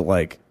physically. What is it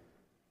like?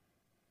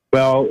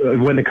 Well,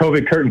 when the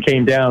COVID curtain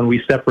came down,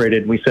 we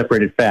separated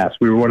fast.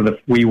 We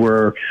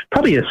were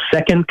probably the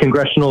second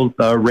congressional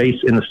race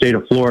in the state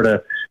of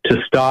Florida to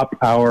stop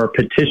our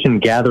petition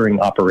gathering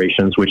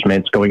operations, which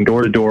meant going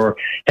door to door,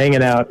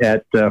 hanging out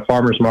at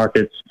farmers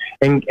markets,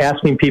 and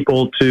asking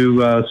people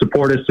to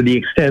support us to the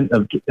extent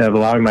of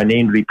allowing my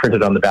name to be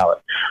printed on the ballot.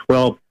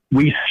 Well,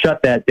 we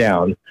shut that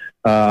down,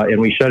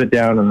 and we shut it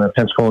down in the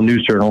Pensacola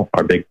News Journal,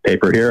 our big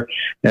paper here,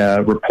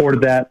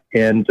 reported that,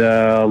 and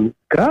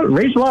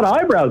raised a lot of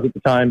eyebrows at the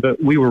time,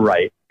 but we were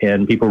right,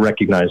 and people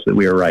recognized that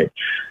we were right.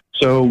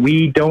 So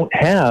we don't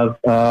have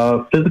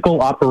physical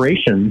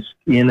operations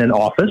in an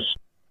office,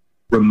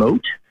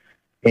 remote,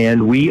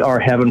 and we are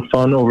having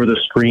fun over the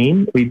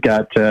screen. We've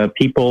got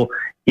people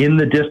in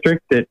the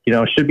district that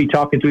should be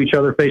talking to each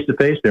other face to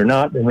face. They're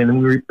not, but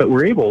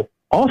we're able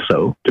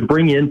also to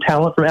bring in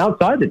talent from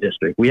outside the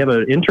district. We have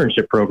an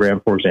internship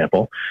program, for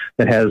example,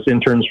 that has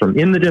interns from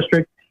in the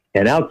district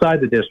and outside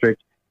the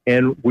district,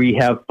 and we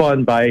have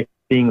fun by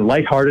being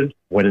lighthearted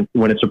when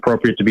it's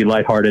appropriate to be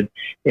lighthearted,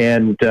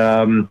 and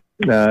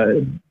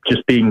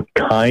just being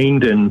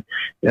kind and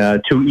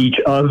to each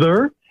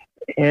other.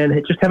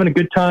 just having a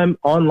good time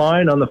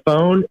online on the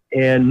phone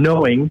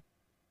and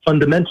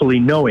fundamentally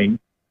knowing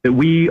that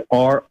we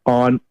are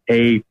on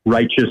a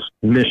righteous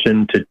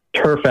mission to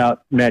turf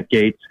out Matt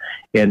Gaetz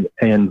and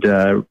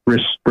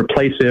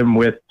replace him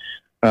with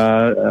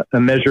a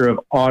measure of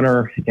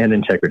honor and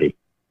integrity.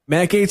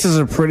 Matt Gaetz is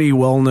a pretty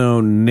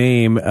well-known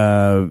name,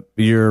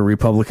 your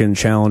Republican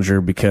challenger,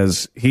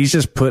 because he's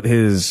just put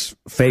his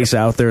face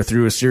out there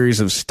through a series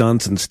of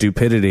stunts and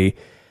stupidity.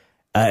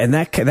 And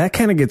that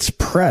kind of gets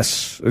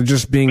press,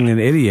 just being an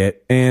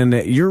idiot. And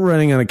you're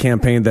running on a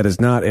campaign that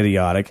is not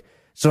idiotic.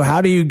 So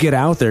how do you get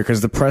out there? Because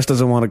the press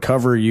doesn't want to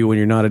cover you when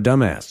you're not a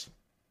dumbass.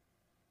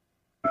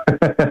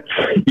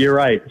 You're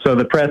right. So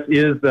the press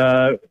is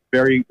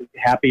very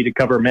happy to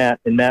cover Matt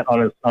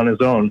on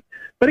his own.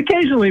 But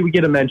occasionally we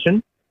get a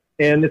mention,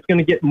 and it's going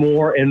to get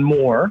more and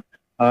more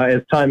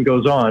as time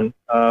goes on.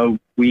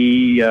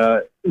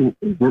 We're in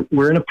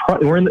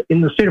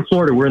the state of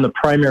Florida. We're in the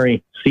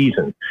primary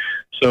season.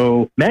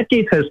 So Matt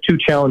Gaetz has two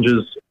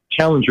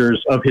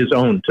challengers of his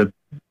own to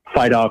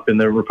fight off in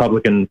the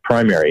Republican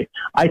primary.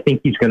 I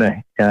think he's going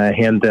to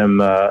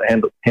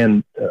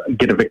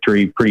get a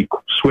victory pretty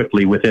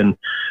swiftly within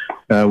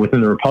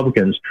the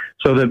Republicans.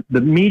 So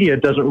the media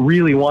doesn't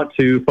really want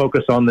to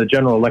focus on the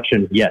general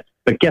election yet.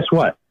 But guess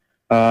what?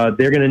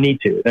 They're going to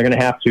need to. They're going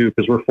to have to,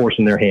 because we're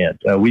forcing their hand.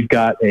 We've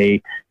got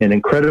an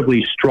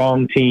incredibly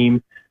strong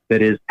team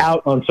that is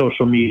out on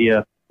social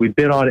media. We've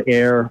been on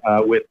air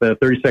with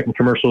 30-second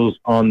commercials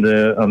on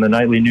the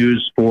nightly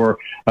news for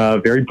a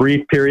very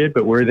brief period,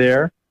 but we're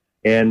there.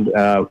 And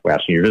we're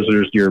asking your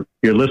visitors, your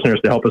listeners,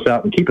 to help us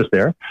out and keep us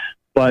there.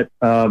 But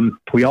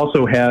we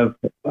also have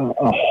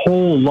a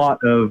whole lot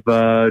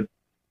of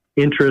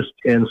interest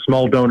and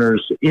small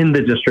donors in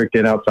the district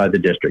and outside the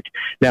district.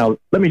 Now,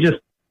 let me just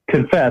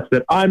confess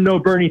that I'm no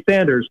Bernie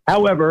Sanders.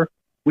 However,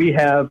 we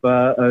have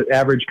an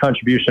average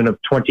contribution of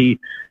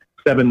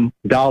 $27,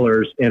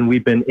 and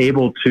we've been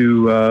able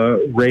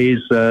to raise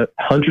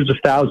hundreds of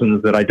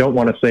thousands that I don't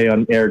want to say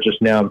on air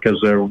just now, because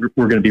we're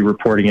going to be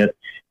reporting it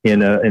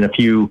in a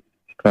few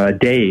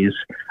days,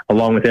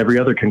 along with every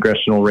other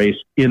congressional race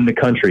in the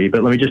country.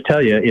 But let me just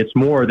tell you,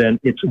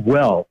 it's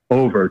well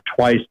over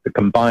twice the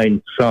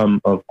combined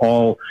sum of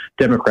all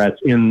Democrats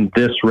in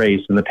this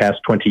race in the past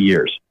 20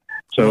 years.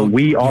 So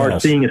we are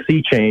seeing a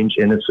sea change,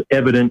 and it's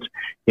evident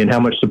in how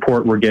much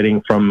support we're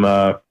getting from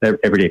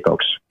everyday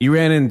folks. You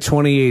ran in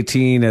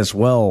 2018 as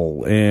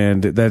well,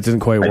 and that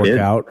didn't quite work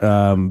out.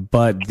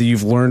 But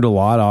you've learned a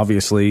lot,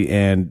 obviously,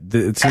 and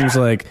it seems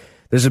like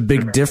there's a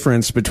big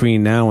difference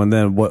between now and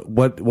then.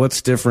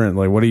 What's different?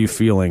 Like, what are you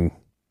feeling?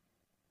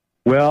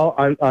 Well,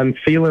 I'm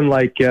feeling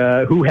like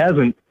who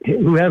hasn't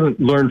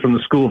learned from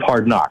the school of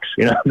hard knocks?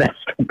 You know, that's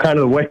kind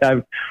of the way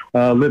I've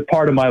lived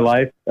part of my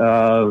life,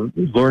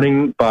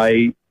 learning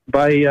by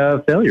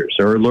failures,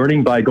 or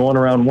learning by going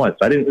around once.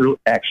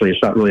 It's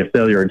not really a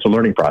failure; it's a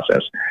learning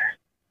process.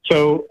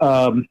 So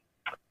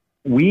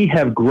we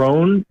have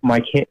grown.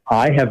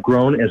 I have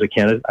grown as a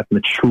candidate. I've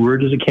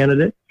matured as a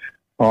candidate.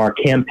 Our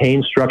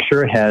campaign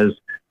structure has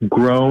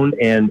grown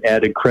and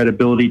added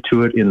credibility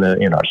to it in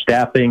our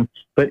staffing,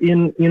 but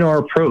in our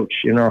approach,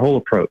 in our whole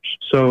approach.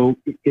 So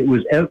it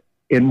was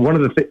in one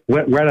of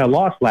when I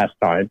lost last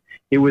time,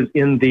 it was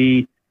in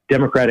the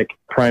Democratic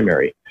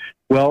primary.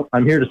 Well,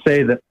 I'm here to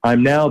say that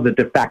I'm now the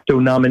de facto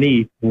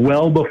nominee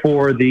well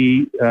before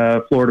the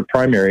Florida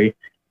primary.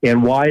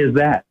 And why is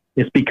that?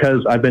 It's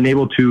because I've been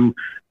able to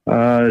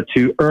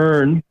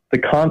earn the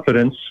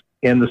confidence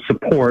and the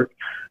support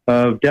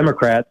of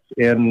Democrats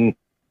and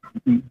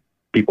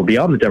people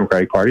beyond the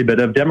Democratic Party, but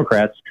of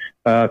Democrats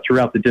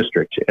throughout the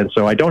district. And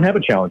so I don't have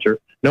a challenger.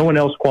 No one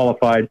else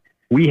qualified.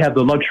 We have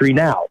the luxury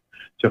now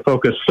to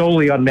focus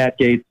solely on Matt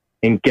Gaetz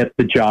and get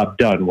the job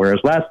done. Whereas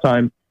last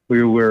time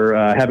we were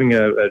having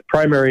a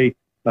primary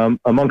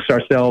amongst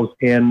ourselves.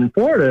 And in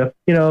Florida,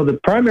 the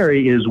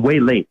primary is way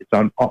late. It's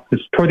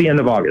toward the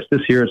end of August.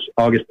 This year it's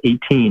August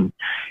 18.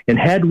 And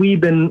had we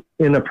been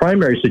in a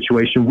primary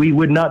situation, we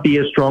would not be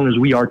as strong as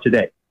we are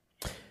today.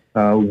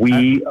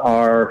 We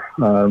are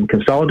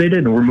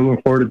consolidated, and we're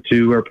moving forward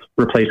to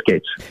replace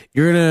Gaetz.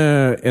 You're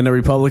in a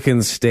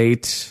Republican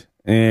state,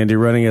 and you're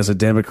running as a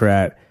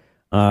Democrat.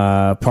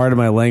 Part of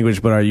my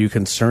language, but are you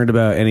concerned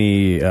about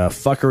any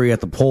fuckery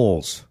at the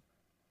polls?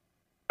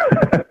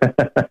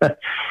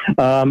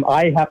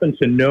 I happen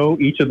to know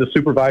each of the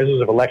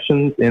supervisors of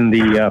elections in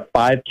the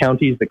 5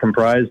 counties that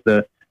comprise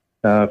the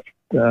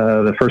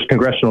 1st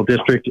congressional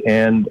district,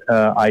 and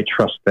I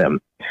trust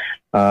them.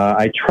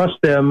 I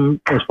trust them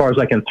as far as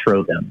I can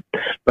throw them.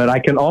 But I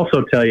can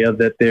also tell you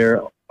that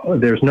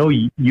there's no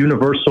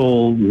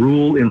universal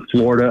rule in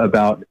Florida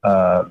about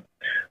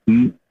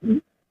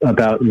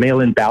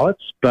mail-in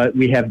ballots, but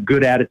we have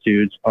good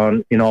attitudes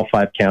in all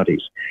 5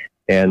 counties,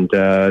 and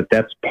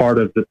that's part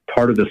of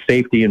the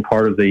safety and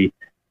part of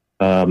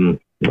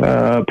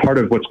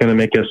what's going to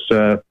make us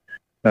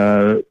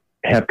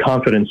have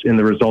confidence in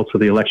the results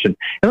of the election.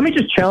 And let me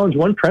just challenge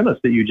one premise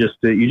that you just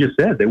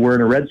said, that we're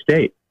in a red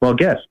state. Well,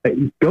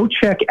 go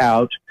check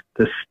out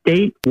the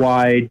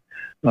statewide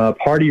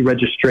party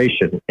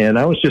registration. And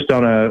I was just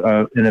on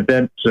an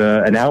event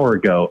an hour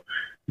ago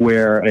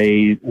where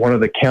one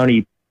of the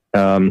county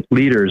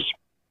leaders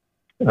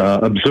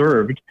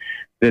observed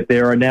that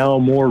there are now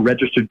more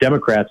registered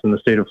Democrats in the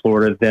state of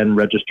Florida than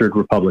registered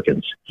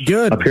Republicans.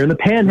 Good. Up here in the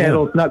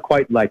Panhandle, It's not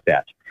quite like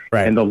that.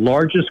 Right. And the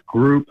largest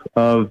group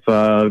of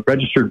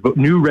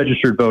new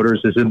registered voters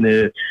is in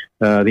the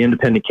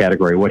independent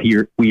category, what we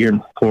here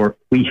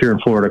in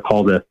Florida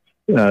call the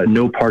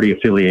no party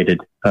affiliated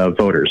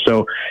voters.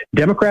 So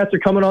Democrats are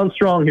coming on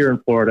strong here in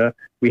Florida.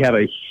 We have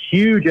a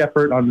huge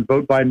effort on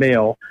vote by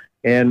mail,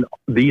 and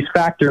these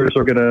factors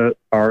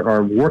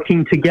are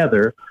working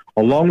together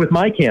along with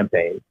my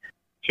campaign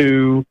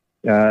to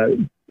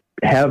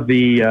have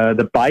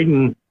the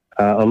Biden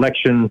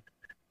election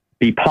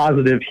be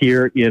positive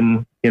here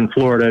in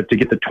Florida to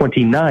get the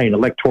 29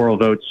 electoral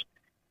votes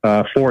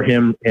for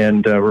him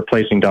and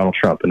replacing Donald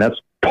Trump. And that's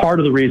part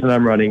of the reason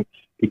I'm running,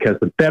 because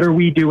the better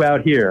we do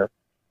out here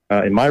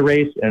in my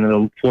race and in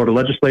the Florida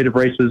legislative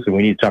races, and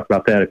we need to talk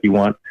about that if you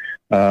want,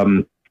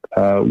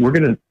 we're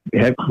going to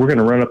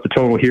run up the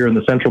total here in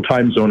the central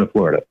time zone of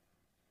Florida.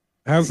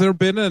 Has there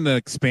been an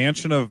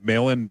expansion of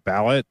mail-in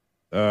ballot,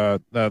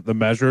 the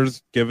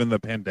measures given the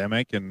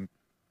pandemic, and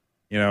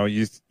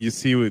you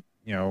see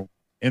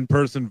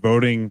in-person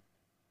voting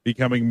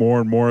becoming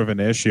more and more of an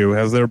issue?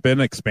 Has there been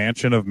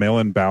expansion of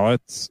mail-in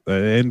ballots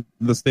in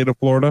the state of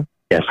Florida?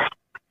 Yes.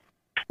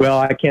 Well,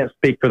 I can't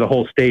speak for the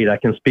whole state. I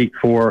can speak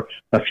for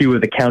a few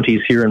of the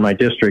counties here in my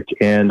district,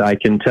 and I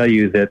can tell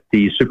you that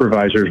the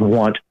supervisors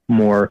want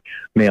more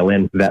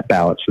mail-in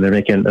ballots, so they're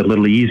making it a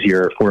little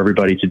easier for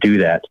everybody to do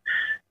that.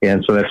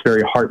 And so that's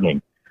very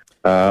heartening.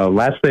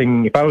 Last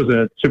thing, if I was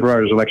a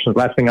supervisor's election,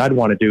 last thing I'd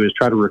want to do is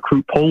try to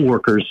recruit poll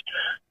workers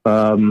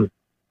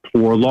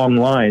for long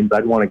lines.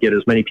 I'd want to get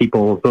as many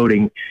people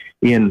voting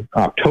in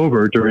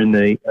October during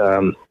the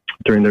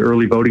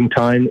early voting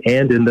time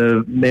and in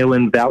the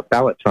mail-in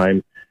ballot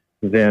time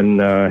than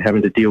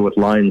having to deal with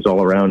lines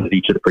all around at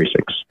each of the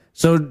precincts.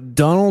 So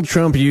Donald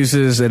Trump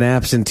uses an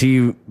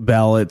absentee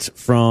ballot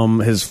from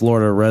his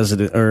Florida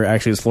resident, or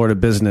actually his Florida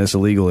business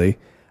illegally,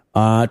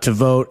 to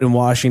vote in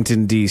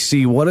Washington,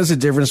 D.C. What is the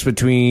difference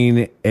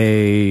between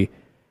a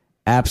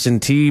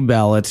absentee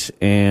ballot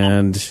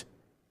and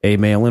a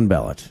mail-in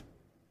ballot?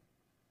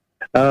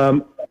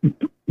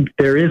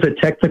 There is a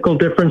technical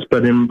difference,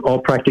 but in all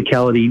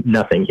practicality,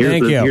 nothing.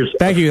 Thank you.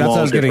 That's what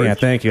I was getting at.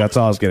 Thank you. That's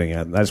all I was getting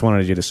at. I just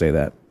wanted you to say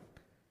that.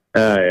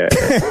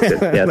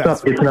 It's not.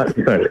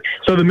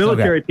 So the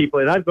military people,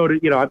 and I've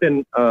voted. I've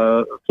been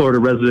a Florida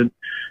resident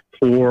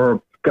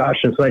for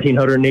since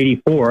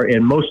 1984,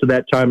 and most of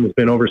that time has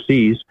been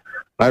overseas.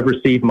 I've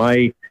received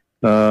my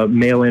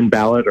mail-in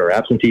ballot or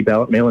absentee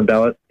ballot, mail-in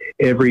ballot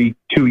every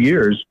 2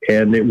 years,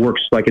 and it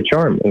works like a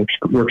charm. It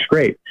works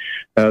great.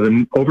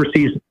 The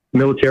overseas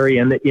military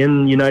and the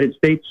in United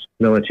States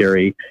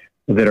military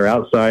that are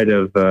outside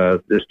of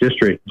this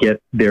district get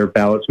their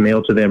ballots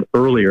mailed to them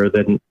earlier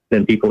than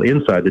people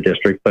inside the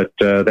district, but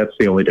that's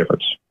the only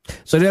difference.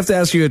 So I'd have to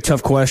ask you a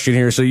tough question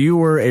here. So you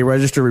were a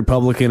registered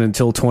Republican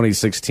until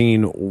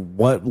 2016.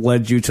 What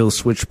led you to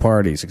switch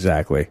parties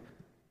exactly?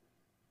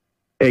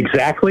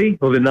 Exactly.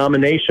 Well, the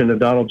nomination of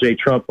Donald J.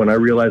 Trump, when I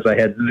realized I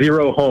had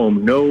zero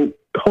home, no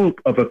hope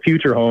of a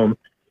future home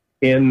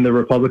in the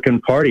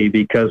Republican Party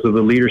because of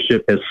the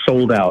leadership has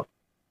sold out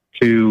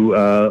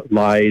to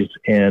lies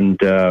and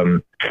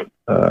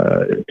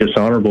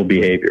dishonorable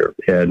behavior.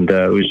 And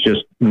it was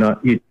just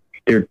not,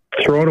 they're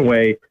throwing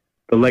away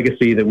the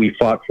legacy that we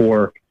fought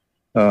for,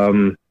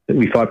 our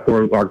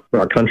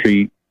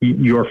country,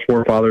 your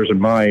forefathers and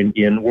mine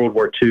in World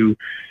War II.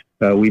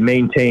 We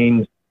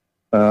maintained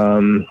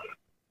good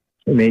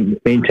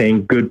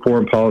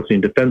foreign policy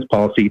and defense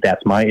policy.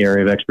 That's my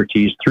area of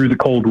expertise through the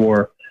Cold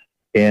War.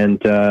 And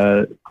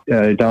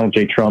Donald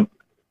J. Trump,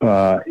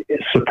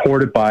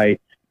 supported by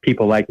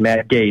people like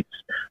Matt Gaetz,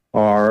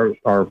 are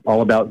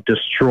all about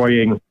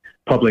destroying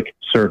public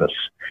service.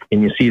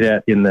 And you see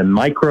that in the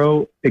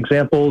micro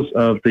examples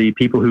of the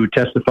people who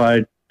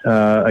testified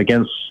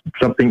against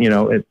something,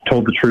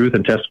 told the truth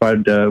and testified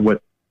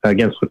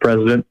against the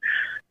president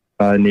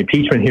in the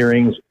impeachment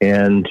hearings.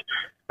 And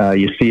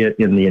you see it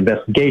in the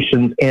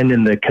investigations and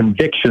in the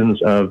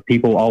convictions of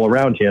people all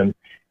around him.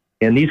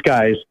 And these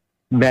guys,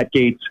 Matt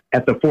Gaetz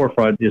at the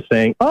forefront is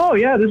saying, oh,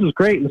 yeah, this is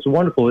great. This is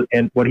wonderful.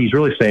 And what he's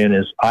really saying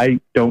is, I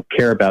don't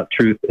care about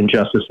truth and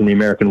justice in the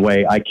American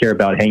way. I care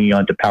about hanging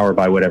on to power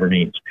by whatever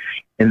means.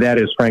 And that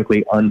is,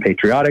 frankly,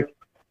 unpatriotic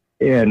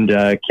and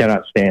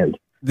cannot stand.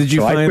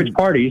 I switched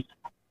parties.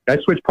 I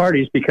switched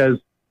parties because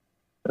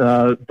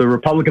the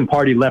Republican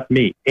Party left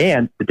me.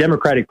 And the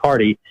Democratic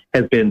Party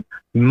has been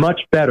much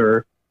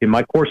better in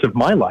my course of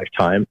my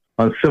lifetime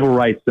on civil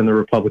rights than the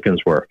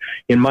Republicans were.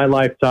 In my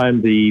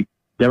lifetime, the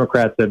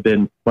Democrats have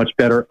been much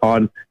better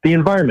on the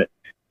environment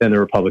than the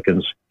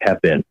Republicans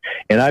have been.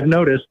 And I've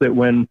noticed that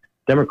when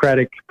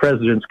Democratic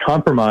presidents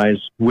compromise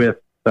with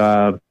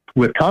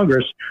with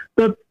Congress,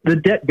 the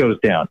debt goes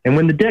down. And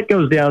when the debt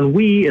goes down,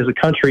 we as a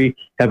country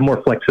have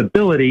more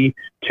flexibility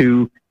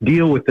to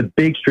deal with the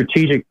big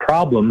strategic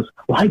problems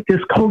like this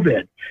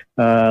COVID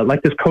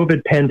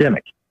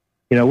pandemic.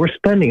 You know, we're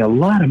spending a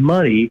lot of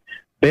money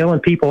bailing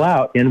people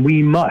out, and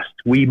we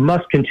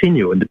must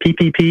continue. And the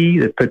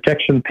PPP, the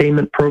Protection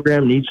Payment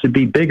Program, needs to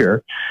be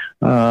bigger,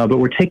 but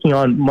we're taking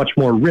on much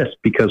more risk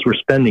because we're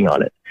spending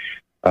on it.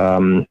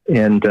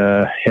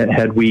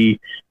 Had we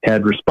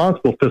had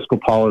responsible fiscal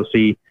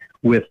policy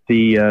with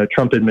the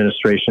Trump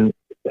administration,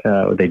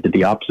 they did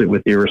the opposite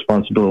with the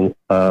irresponsible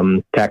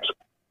tax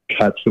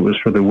cuts. It was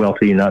for the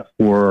wealthy, not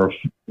for,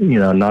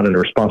 not in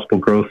responsible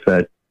growth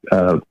that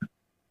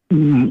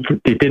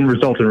it didn't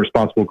result in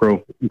responsible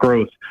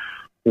growth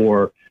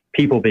or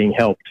people being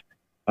helped.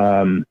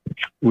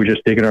 We're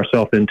just digging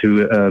ourselves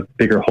into a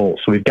bigger hole.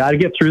 So we've got to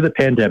get through the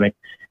pandemic,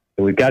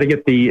 and we've got to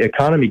get the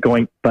economy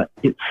going, but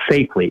it's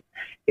safely.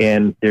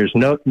 And there's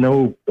no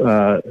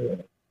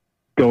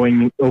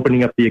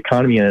opening up the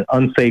economy in an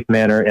unsafe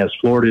manner as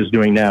Florida is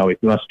doing now. We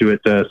must do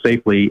it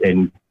safely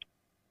and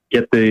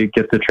get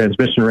the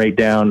transmission rate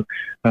down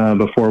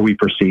before we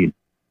proceed.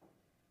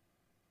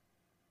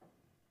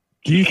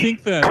 Do you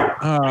think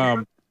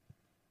that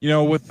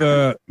with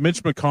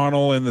Mitch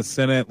McConnell in the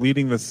Senate,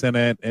 leading the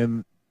Senate,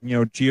 and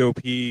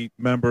GOP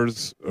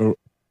members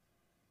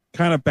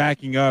kind of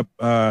backing up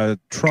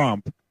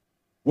Trump,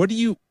 where do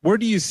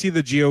you see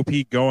the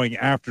GOP going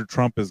after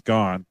Trump is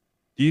gone?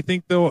 Do you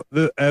think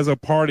as a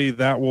party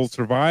that will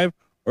survive,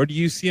 or do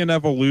you see an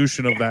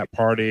evolution of that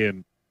party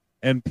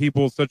and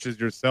people such as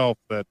yourself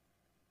that,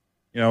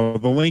 the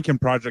Lincoln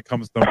Project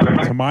comes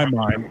to my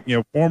mind,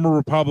 former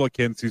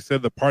Republicans who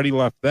said the party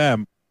left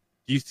them?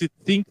 Do you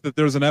think that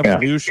there's an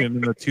evolution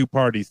in the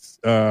two-party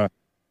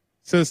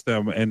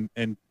system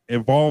and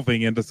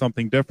evolving into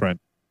something different?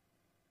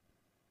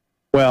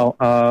 Well,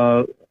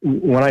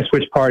 when I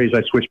switch parties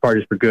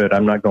for good.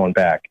 I'm not going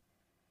back.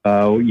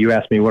 You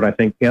asked me what I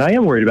think, and I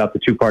am worried about the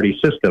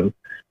two-party system.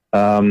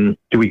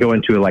 Do we go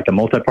into a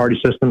multi-party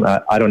system?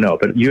 I don't know.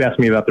 But you asked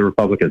me about the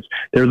Republicans.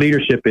 Their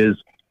leadership is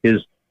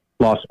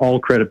lost all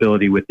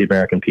credibility with the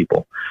American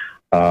people,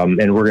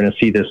 and we're going to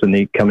see this in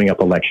the coming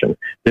up election.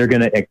 They're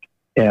going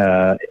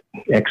to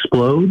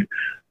explode,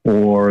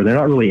 or they're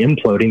not really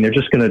imploding. They're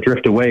just going to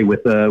drift away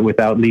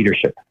without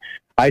leadership.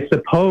 I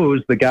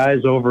suppose the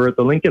guys over at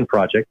the Lincoln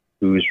Project,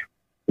 whose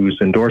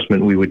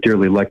endorsement we would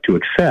dearly like to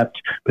accept,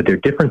 but they're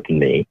different than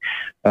me.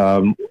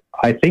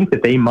 I think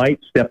that they might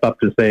step up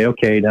to say,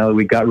 okay, now that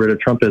we got rid of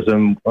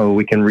Trumpism,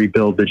 we can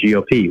rebuild the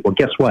GOP. Well,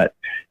 guess what?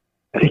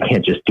 They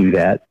can't just do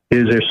that.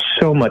 There's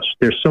so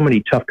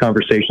many tough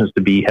conversations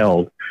to be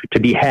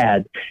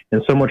had,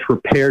 and so much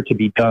repair to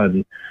be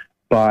done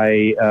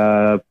by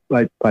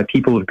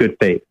people of good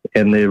faith.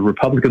 And the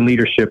Republican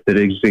leadership that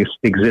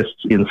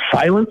exists in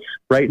silence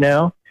right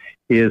now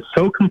is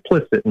so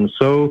complicit and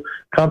so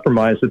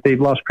compromised that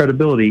they've lost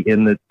credibility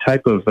in the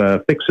type of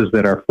fixes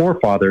that our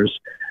forefathers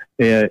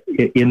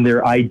in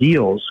their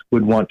ideals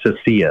would want to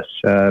see us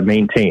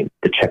maintain,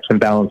 the checks and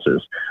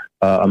balances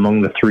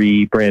among the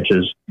three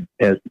branches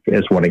as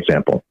one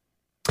example.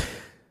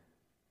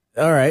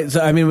 All right.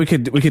 So, I mean, we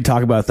could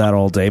talk about that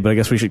all day, but I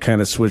guess we should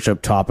kind of switch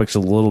up topics a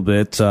little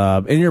bit.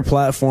 In your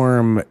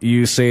platform,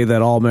 you say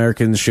that all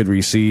Americans should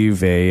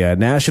receive a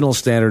national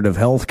standard of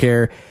health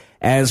care,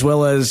 as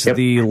well as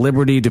the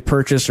liberty to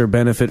purchase or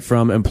benefit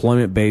from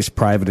employment-based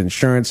private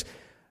insurance.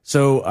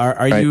 So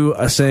are you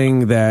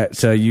saying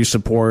that you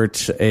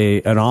support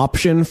an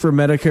option for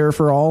Medicare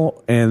for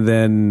all, and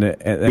then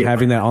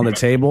having that on the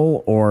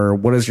table, or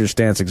what is your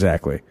stance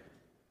exactly?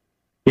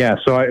 Yeah,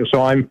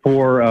 so I'm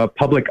for a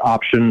public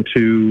option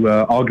to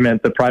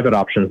augment the private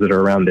options that are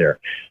around there.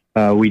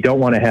 We don't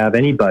want to have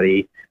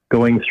anybody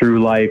going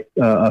through life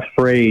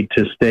afraid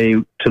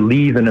to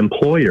leave an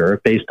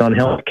employer based on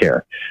health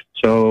care.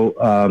 So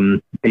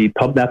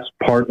that's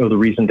part of the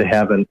reason to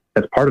have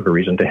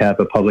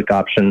a public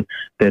option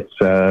that's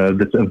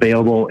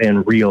available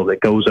and real, that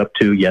goes up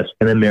to, yes,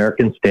 an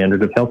American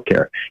standard of health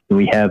care. And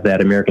we have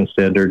that American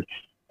standard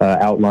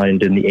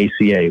outlined in the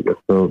ACA with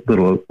the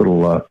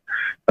little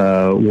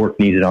work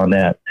needed on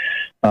that.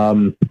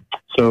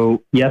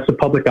 So yes, a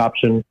public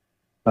option.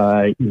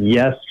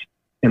 Yes,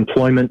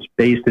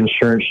 employment-based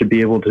insurance should be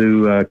able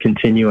to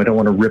continue. I don't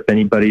want to rip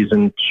anybody's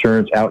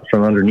insurance out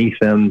from underneath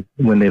them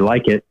when they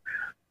like it.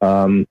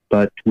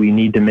 But we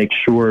need to make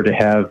sure to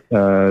have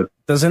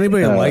does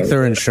anybody like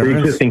their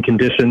insurance? Existing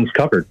conditions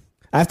covered.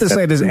 I have to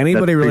say, does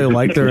anybody really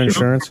like their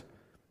insurance?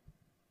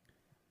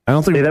 I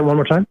don't think. Say that one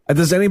more time.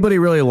 Does anybody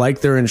really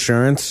like their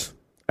insurance?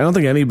 I don't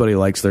think anybody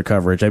likes their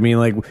coverage. I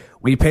mean,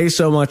 we pay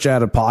so much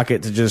out of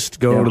pocket to just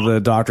go to the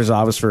doctor's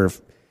office for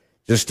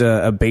just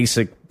a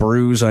basic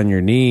bruise on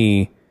your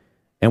knee,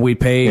 and we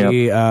pay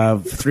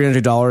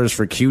 $300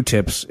 for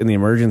Q-tips in the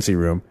emergency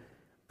room.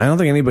 I don't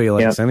think anybody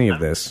likes any of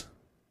this.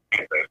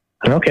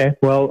 Okay.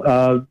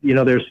 Well,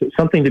 there's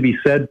something to be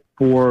said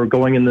for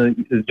going in the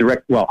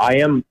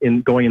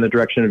going in the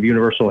direction of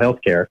universal health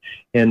care,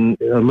 and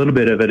a little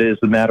bit of it is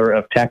a matter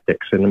of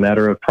tactics and a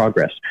matter of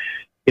progress.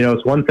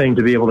 it's one thing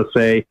to be able to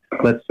say,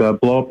 let's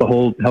blow up the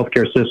whole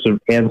healthcare system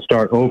and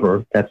start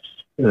over. That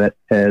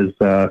as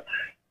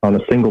on a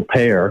single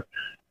payer,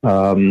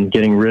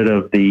 getting rid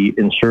of the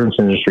insurance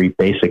industry,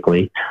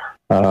 basically.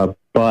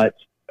 But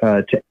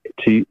that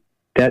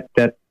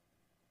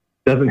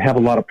doesn't have a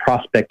lot of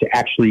prospect to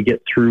actually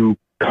get through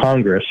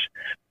Congress.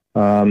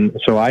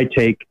 So I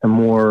take a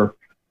more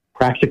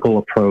practical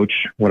approach,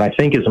 what I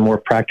think is a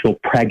more practical,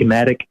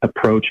 pragmatic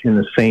approach in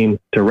the same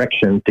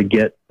direction to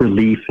get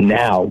relief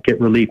now. Get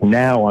relief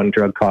now on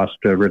drug cost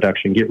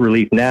reduction. Get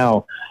relief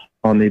now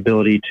on the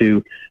ability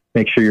to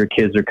make sure your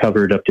kids are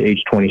covered up to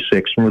age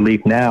 26. And relief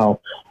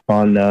now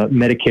on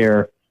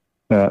Medicaid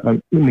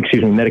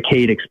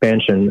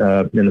expansion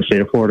in the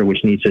state of Florida,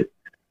 which needs it.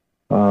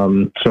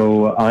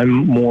 So I'm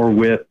more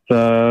with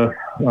the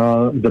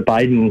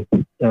Biden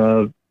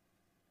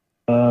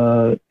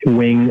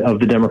wing of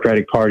the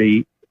Democratic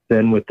Party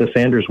than with the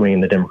Sanders wing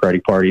in the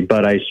Democratic Party.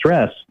 But I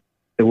stress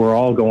that we're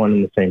all going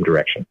in the same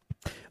direction.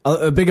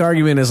 A big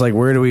argument is like,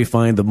 where do we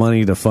find the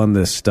money to fund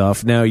this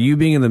stuff? Now, you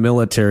being in the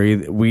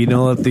military, we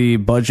know that the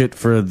budget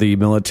for the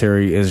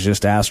military is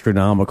just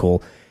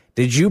astronomical.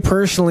 Did you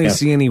personally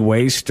see any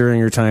waste during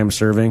your time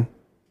serving?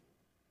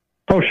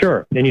 Oh,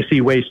 sure. And you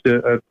see waste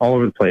all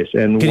over the place.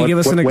 And can you give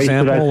us an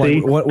example? Can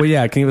you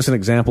give us an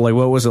example? Like,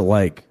 what was it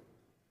like?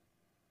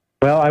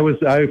 Well,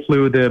 I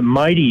flew the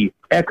mighty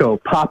Echo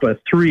Papa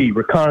 3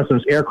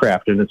 reconnaissance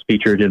aircraft, and it's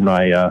featured in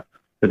my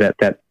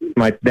that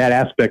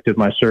aspect of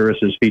my service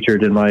is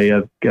featured in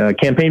my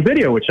campaign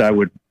video, which I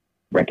would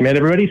recommend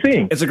everybody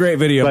seeing. It's a great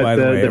video, by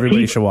the way.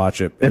 Everybody should watch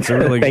it. It's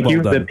really thank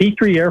you. Done. The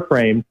P3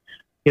 airframe.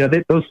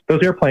 Those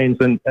airplanes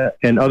and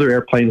other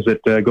airplanes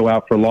that go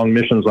out for long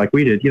missions like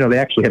we did. They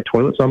actually have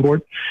toilets on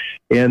board,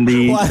 and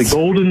the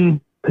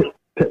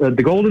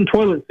golden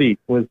toilet seat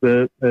was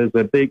a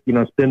big.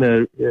 It's been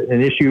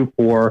an issue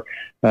for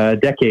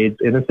decades,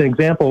 and it's an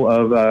example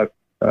of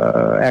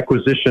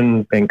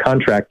acquisition and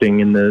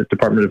contracting in the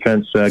Department of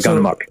Defense gone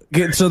amok.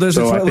 So there's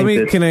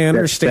can I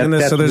understand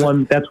this?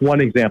 That's one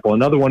example.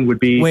 Another one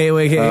would be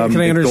can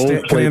I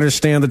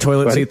understand the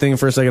toilet seat thing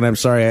for a second? I'm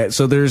sorry.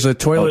 So there's a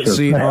toilet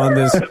seat on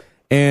this,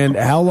 and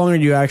how long are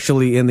you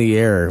actually in the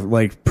air,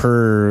 like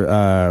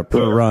per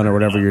run or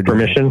whatever you're doing?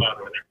 Permission.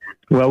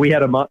 Well, we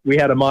had a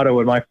motto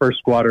in my first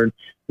squadron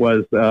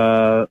was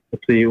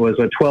it was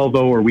a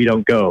 12-0 or we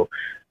don't go.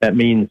 That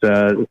means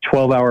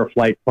 12-hour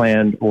flight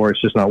planned, or it's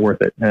just not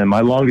worth it. And my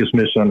longest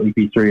mission on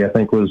EP3, I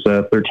think, was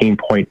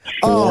 13.4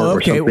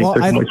 or something,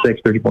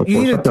 13.6,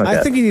 30.4.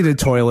 I think you need a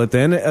toilet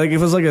then. Like if it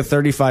was like a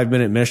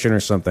 35-minute mission or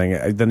something,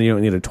 then you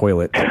don't need a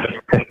toilet.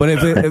 But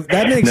if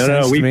that makes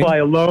sense, we fly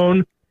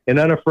alone and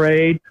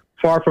unafraid,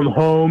 far from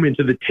home,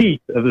 into the teeth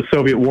of the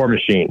Soviet war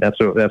machine. That's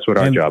what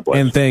our job was.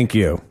 And thank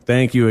you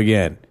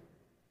again.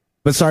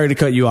 But sorry to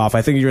cut you off.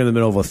 I think you're in the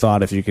middle of a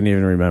thought, if you can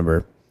even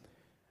remember.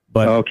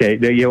 But okay,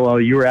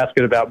 well, you were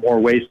asking about more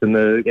waste in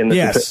the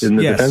Defense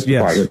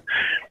Department.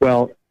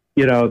 Well,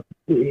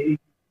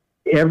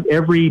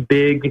 every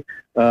big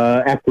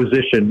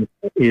acquisition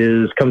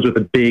comes with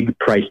a big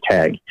price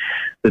tag.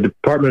 The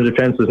Department of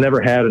Defense has never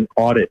had an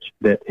audit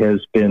that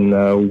has been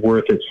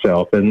worth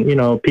itself, and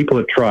people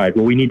have tried.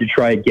 Well, we need to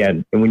try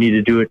again, and we need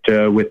to do it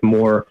with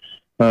more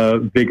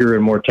vigor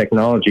and more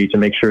technology to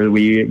make sure that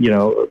we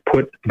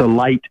put the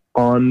light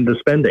on the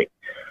spending.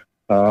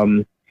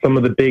 Some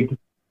of the big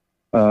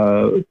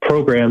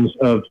programs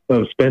of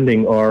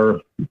spending are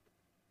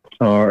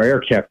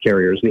aircraft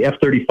carriers, the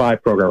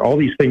F-35 program. All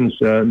these things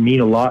mean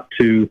a lot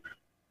to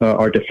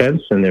our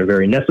defense, and they're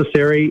very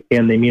necessary,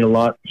 and they mean a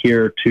lot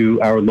here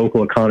to our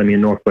local economy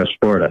in Northwest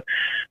Florida.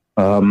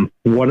 One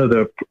of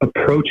the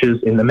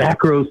approaches in the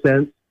macro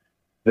sense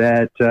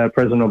that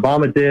President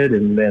Obama did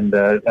and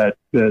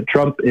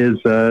Trump is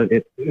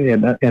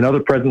and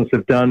other presidents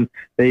have done,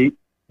 they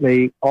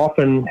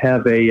often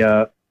have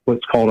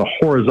what's called a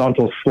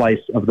horizontal slice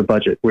of the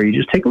budget, where you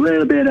just take a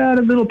little bit out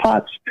of little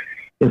pots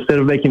instead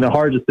of making the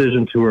hard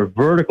decision to a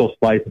vertical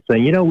slice and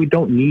saying, we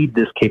don't need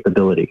this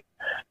capability.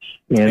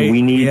 And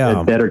we need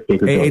a better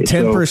capability. A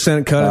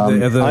 10% cut.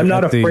 I'm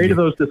not afraid of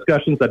those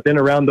discussions. I've been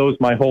around those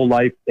my whole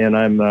life, and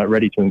I'm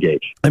ready to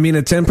engage. I mean,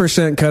 a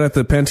 10% cut at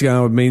the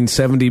Pentagon would mean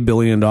 $70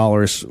 billion.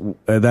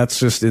 That's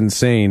just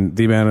insane,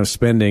 the amount of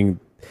spending.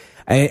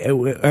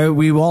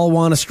 We all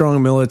want a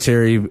strong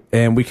military,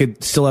 and we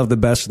could still have the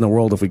best in the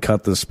world if we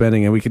cut the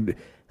spending, and we could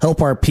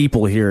help our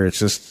people here. It's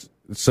just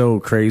so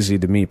crazy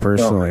to me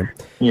personally.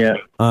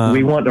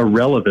 We want a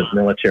relevant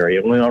military,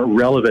 and we want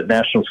relevant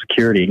national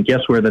security. And guess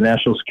where the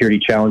national security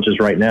challenge is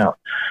right now?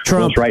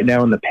 Trump. It's right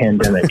now in the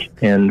pandemic,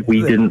 and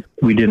we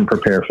didn't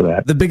prepare for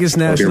that. The biggest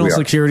national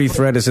security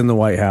threat is in the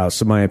White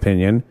House, in my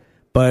opinion.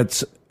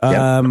 But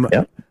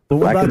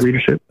lack of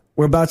leadership.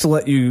 We're about to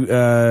let you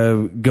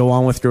go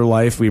on with your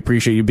life. We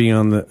appreciate you being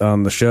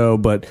on the show,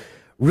 but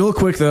real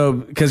quick though,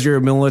 because you're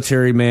a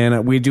military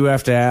man, we do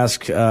have to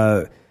ask.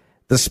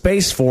 The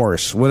Space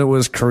Force, when it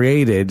was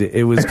created,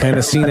 it was kind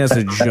of seen as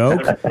a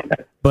joke.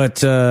 But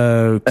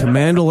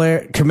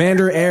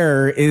Commander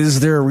Air,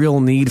 is there a real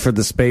need for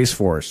the Space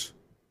Force?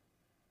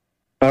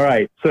 All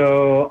right,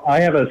 so I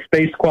have a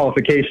space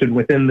qualification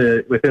within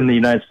the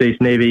United States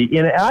Navy,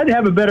 and I'd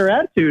have a better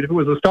attitude if it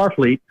was a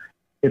Starfleet,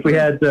 if we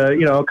had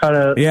kind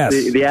of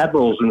the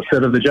admirals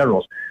instead of the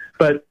generals.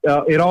 But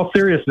in all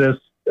seriousness,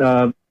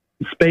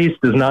 space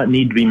does not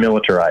need to be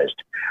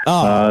militarized.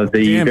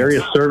 The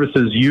various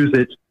services use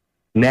it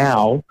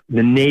now.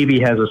 The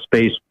Navy has a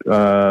space.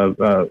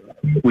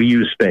 We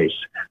use space.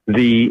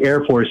 The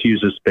Air Force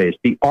uses space.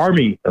 The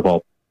Army, of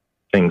all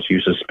things,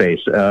 uses space.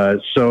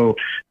 So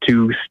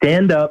to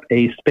stand up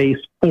a space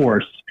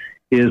force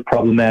is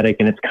problematic,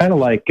 and it's kind of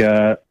like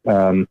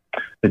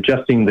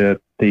adjusting the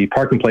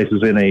parking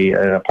places in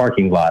a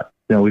parking lot.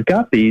 We've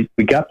got these.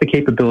 We got the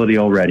capability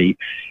already,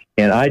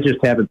 and I just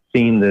haven't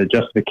seen the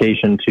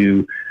justification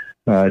to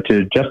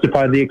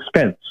justify the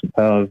expense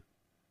of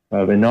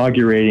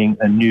inaugurating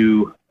a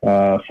new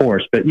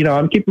force. But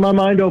I'm keeping my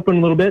mind open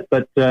a little bit,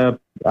 but I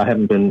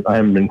haven't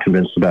been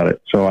convinced about it.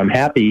 So I'm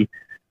happy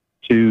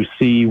to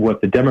see what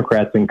the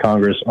Democrats in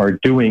Congress are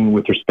doing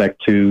with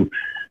respect to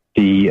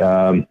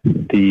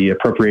the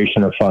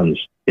appropriation of funds.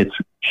 It's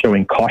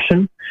showing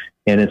caution,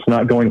 and it's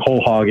not going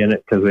whole hog in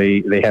it because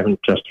they haven't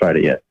justified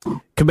it yet.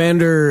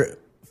 Commander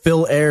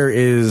Phil Ayer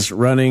is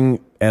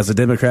running as a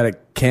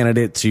Democratic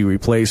candidate to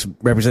replace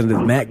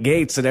Representative Matt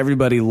Gaetz that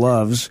everybody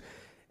loves.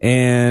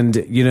 And,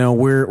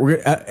 we're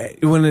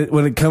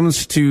when it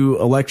comes to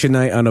election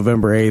night on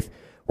November 8th,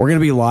 we're going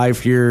to be live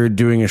here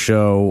doing a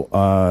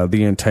show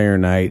the entire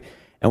night.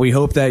 And we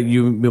hope that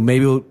you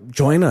maybe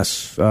join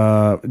us.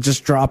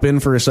 Just drop in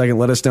for a second.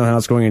 Let us know how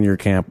it's going in your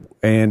camp.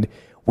 And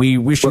we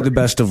wish you the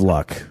best of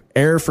luck.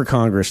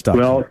 Airforcongress.com.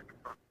 Well,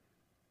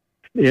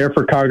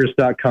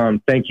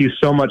 airforcongress.com. Thank you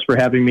so much for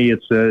having me.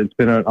 It's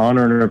been an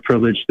honor and a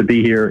privilege to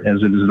be here,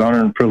 as it is an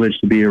honor and privilege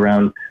to be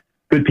around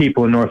good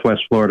people in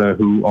Northwest Florida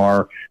who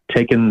are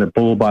taking the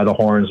bull by the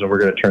horns, and we're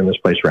going to turn this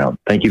place around.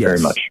 Thank you very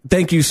much.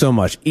 Thank you so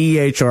much.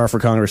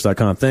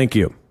 EHRforcongress.com. Thank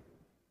you.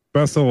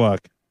 Best of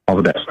luck. All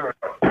the best.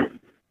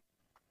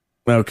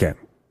 Okay.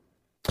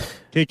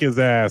 Kick his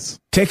ass.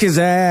 Kick his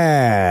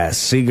ass.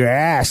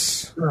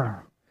 Seagrass.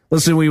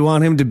 Listen, we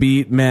want him to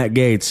beat Matt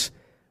Gaetz.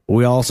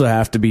 We also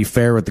have to be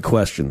fair with the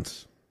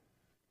questions.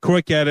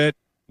 Quick edit.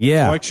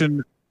 Yeah.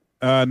 Election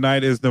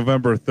night is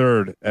November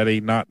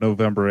 3rd not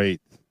November 8th.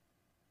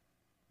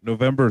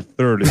 November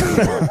 3rd is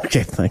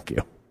Okay, thank you.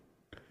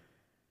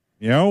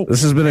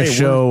 This has been a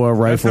show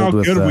rifled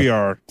with... That's how good we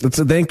are.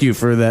 Thank you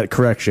for that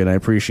correction. I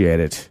appreciate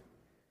it.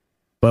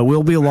 But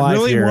we'll be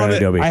live here at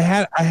Adobe. I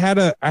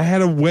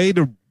had a way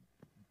to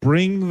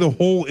bring the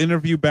whole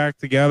interview back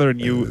together, and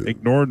you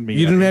ignored me.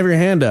 You didn't have your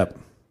hand up.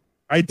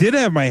 I did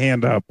have my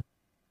hand up.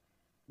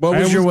 What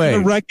was your way? I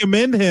was going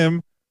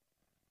to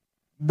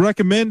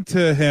recommend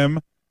to him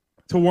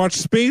to watch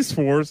Space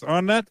Force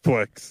on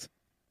Netflix.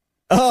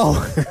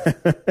 Oh.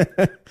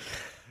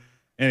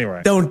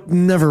 Anyway. Don't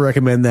never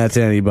recommend that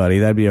to anybody.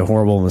 That'd be a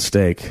horrible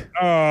mistake.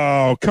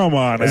 Oh, come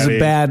on, It's Eddie.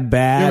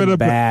 a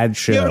bad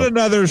show. Give it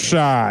another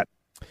shot.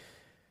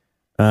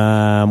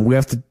 We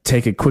have to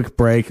take a quick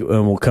break,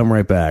 and we'll come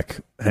right back.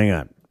 Hang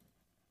on.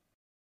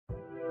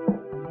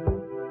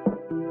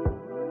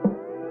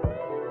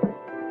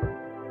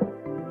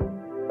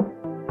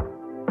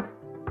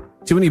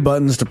 Too many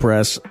buttons to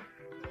press.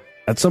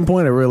 At some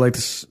point, I really like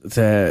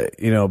to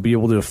be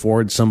able to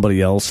afford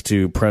somebody else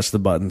to press the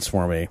buttons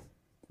for me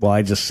while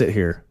I just sit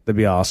here. That'd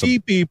be awesome.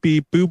 Beep, beep,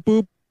 beep, boop,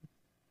 boop.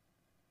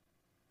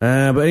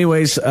 But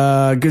anyways,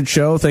 good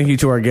show. Thank you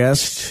to our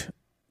guest.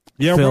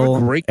 Yeah, Phil what a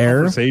great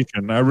Ayer.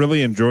 conversation. I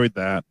really enjoyed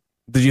that.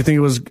 Did you think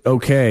it was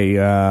okay?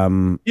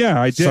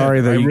 Yeah, I did.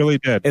 I really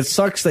did. It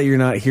sucks that you're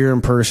not here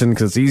in person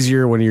because it's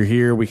easier when you're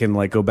here. We can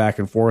go back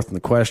and forth in the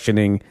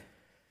questioning.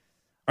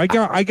 I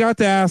got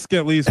to ask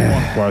at least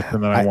one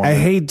question that I wanted. I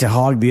hate to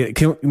hog the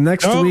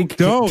next week.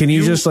 Can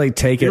you just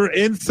take it? Your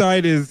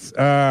insight is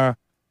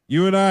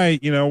you and I.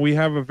 We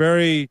have a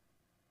very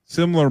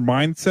similar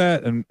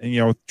mindset and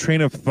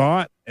train of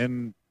thought,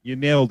 and you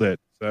nailed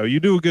it. So you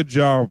do a good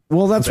job.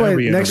 Well, that's why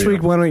next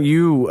week, why don't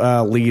you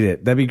lead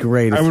it? That'd be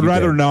great. I would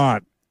rather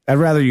not. I'd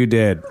rather you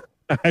did.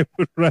 I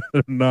would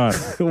rather not.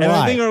 Why? And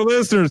I think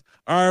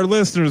our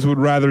listeners would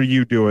rather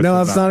you do it.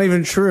 No, that's not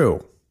even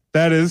true.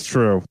 That is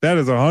true. That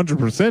is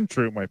 100%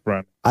 true, my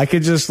friend. I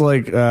could just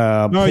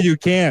no, you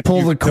can't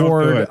pull the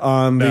cord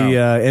on the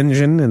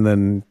engine, and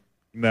then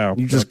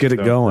you just get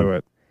it going. Do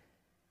it.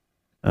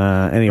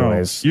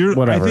 Anyways,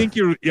 whatever.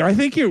 I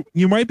think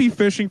you might be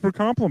fishing for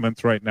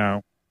compliments right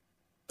now.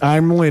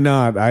 I'm really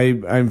not.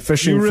 I'm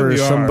fishing for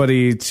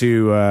somebody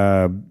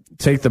to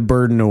take the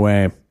burden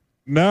away.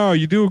 No,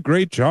 you do a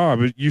great job.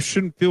 You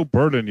shouldn't feel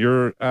burdened.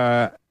 You're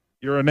a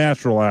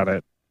natural at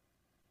it.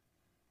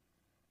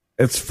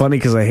 It's funny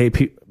because I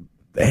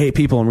hate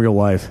people in real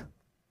life.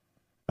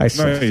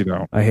 No, you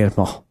don't. I hate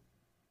them all.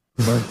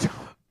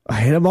 I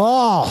hate them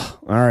all.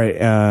 All right.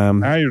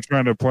 Now you're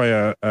trying to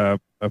play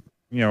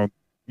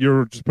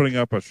you're just putting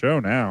up a show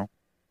now.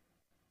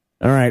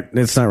 All right.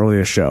 It's not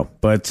really a show,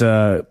 but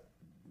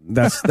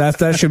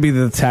that should be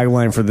the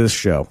tagline for this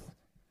show.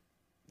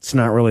 It's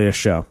not really a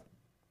show.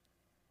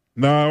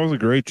 No, it was a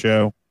great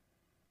show.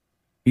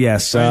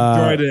 Yes. I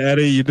enjoyed it,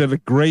 Eddie. You did a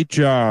great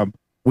job.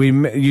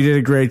 You did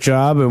a great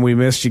job, and we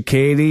missed you,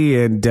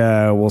 Katie, and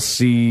we'll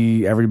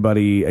see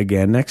everybody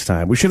again next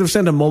time. We should have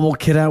sent a mobile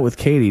kit out with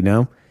Katie,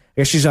 no? I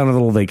guess she's on a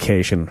little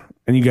vacation,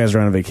 and you guys are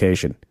on a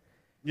vacation.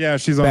 Yeah,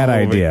 she's on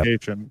a little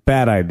vacation.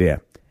 Bad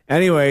idea.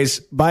 Anyways,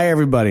 bye,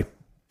 everybody.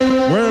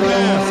 Wear a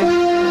mask.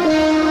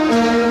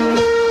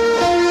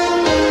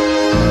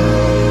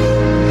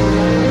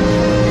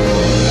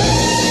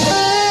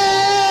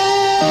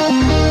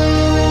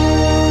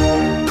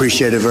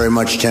 Appreciate it very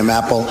much, Tim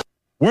Apple.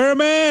 Wear a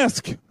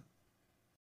mask.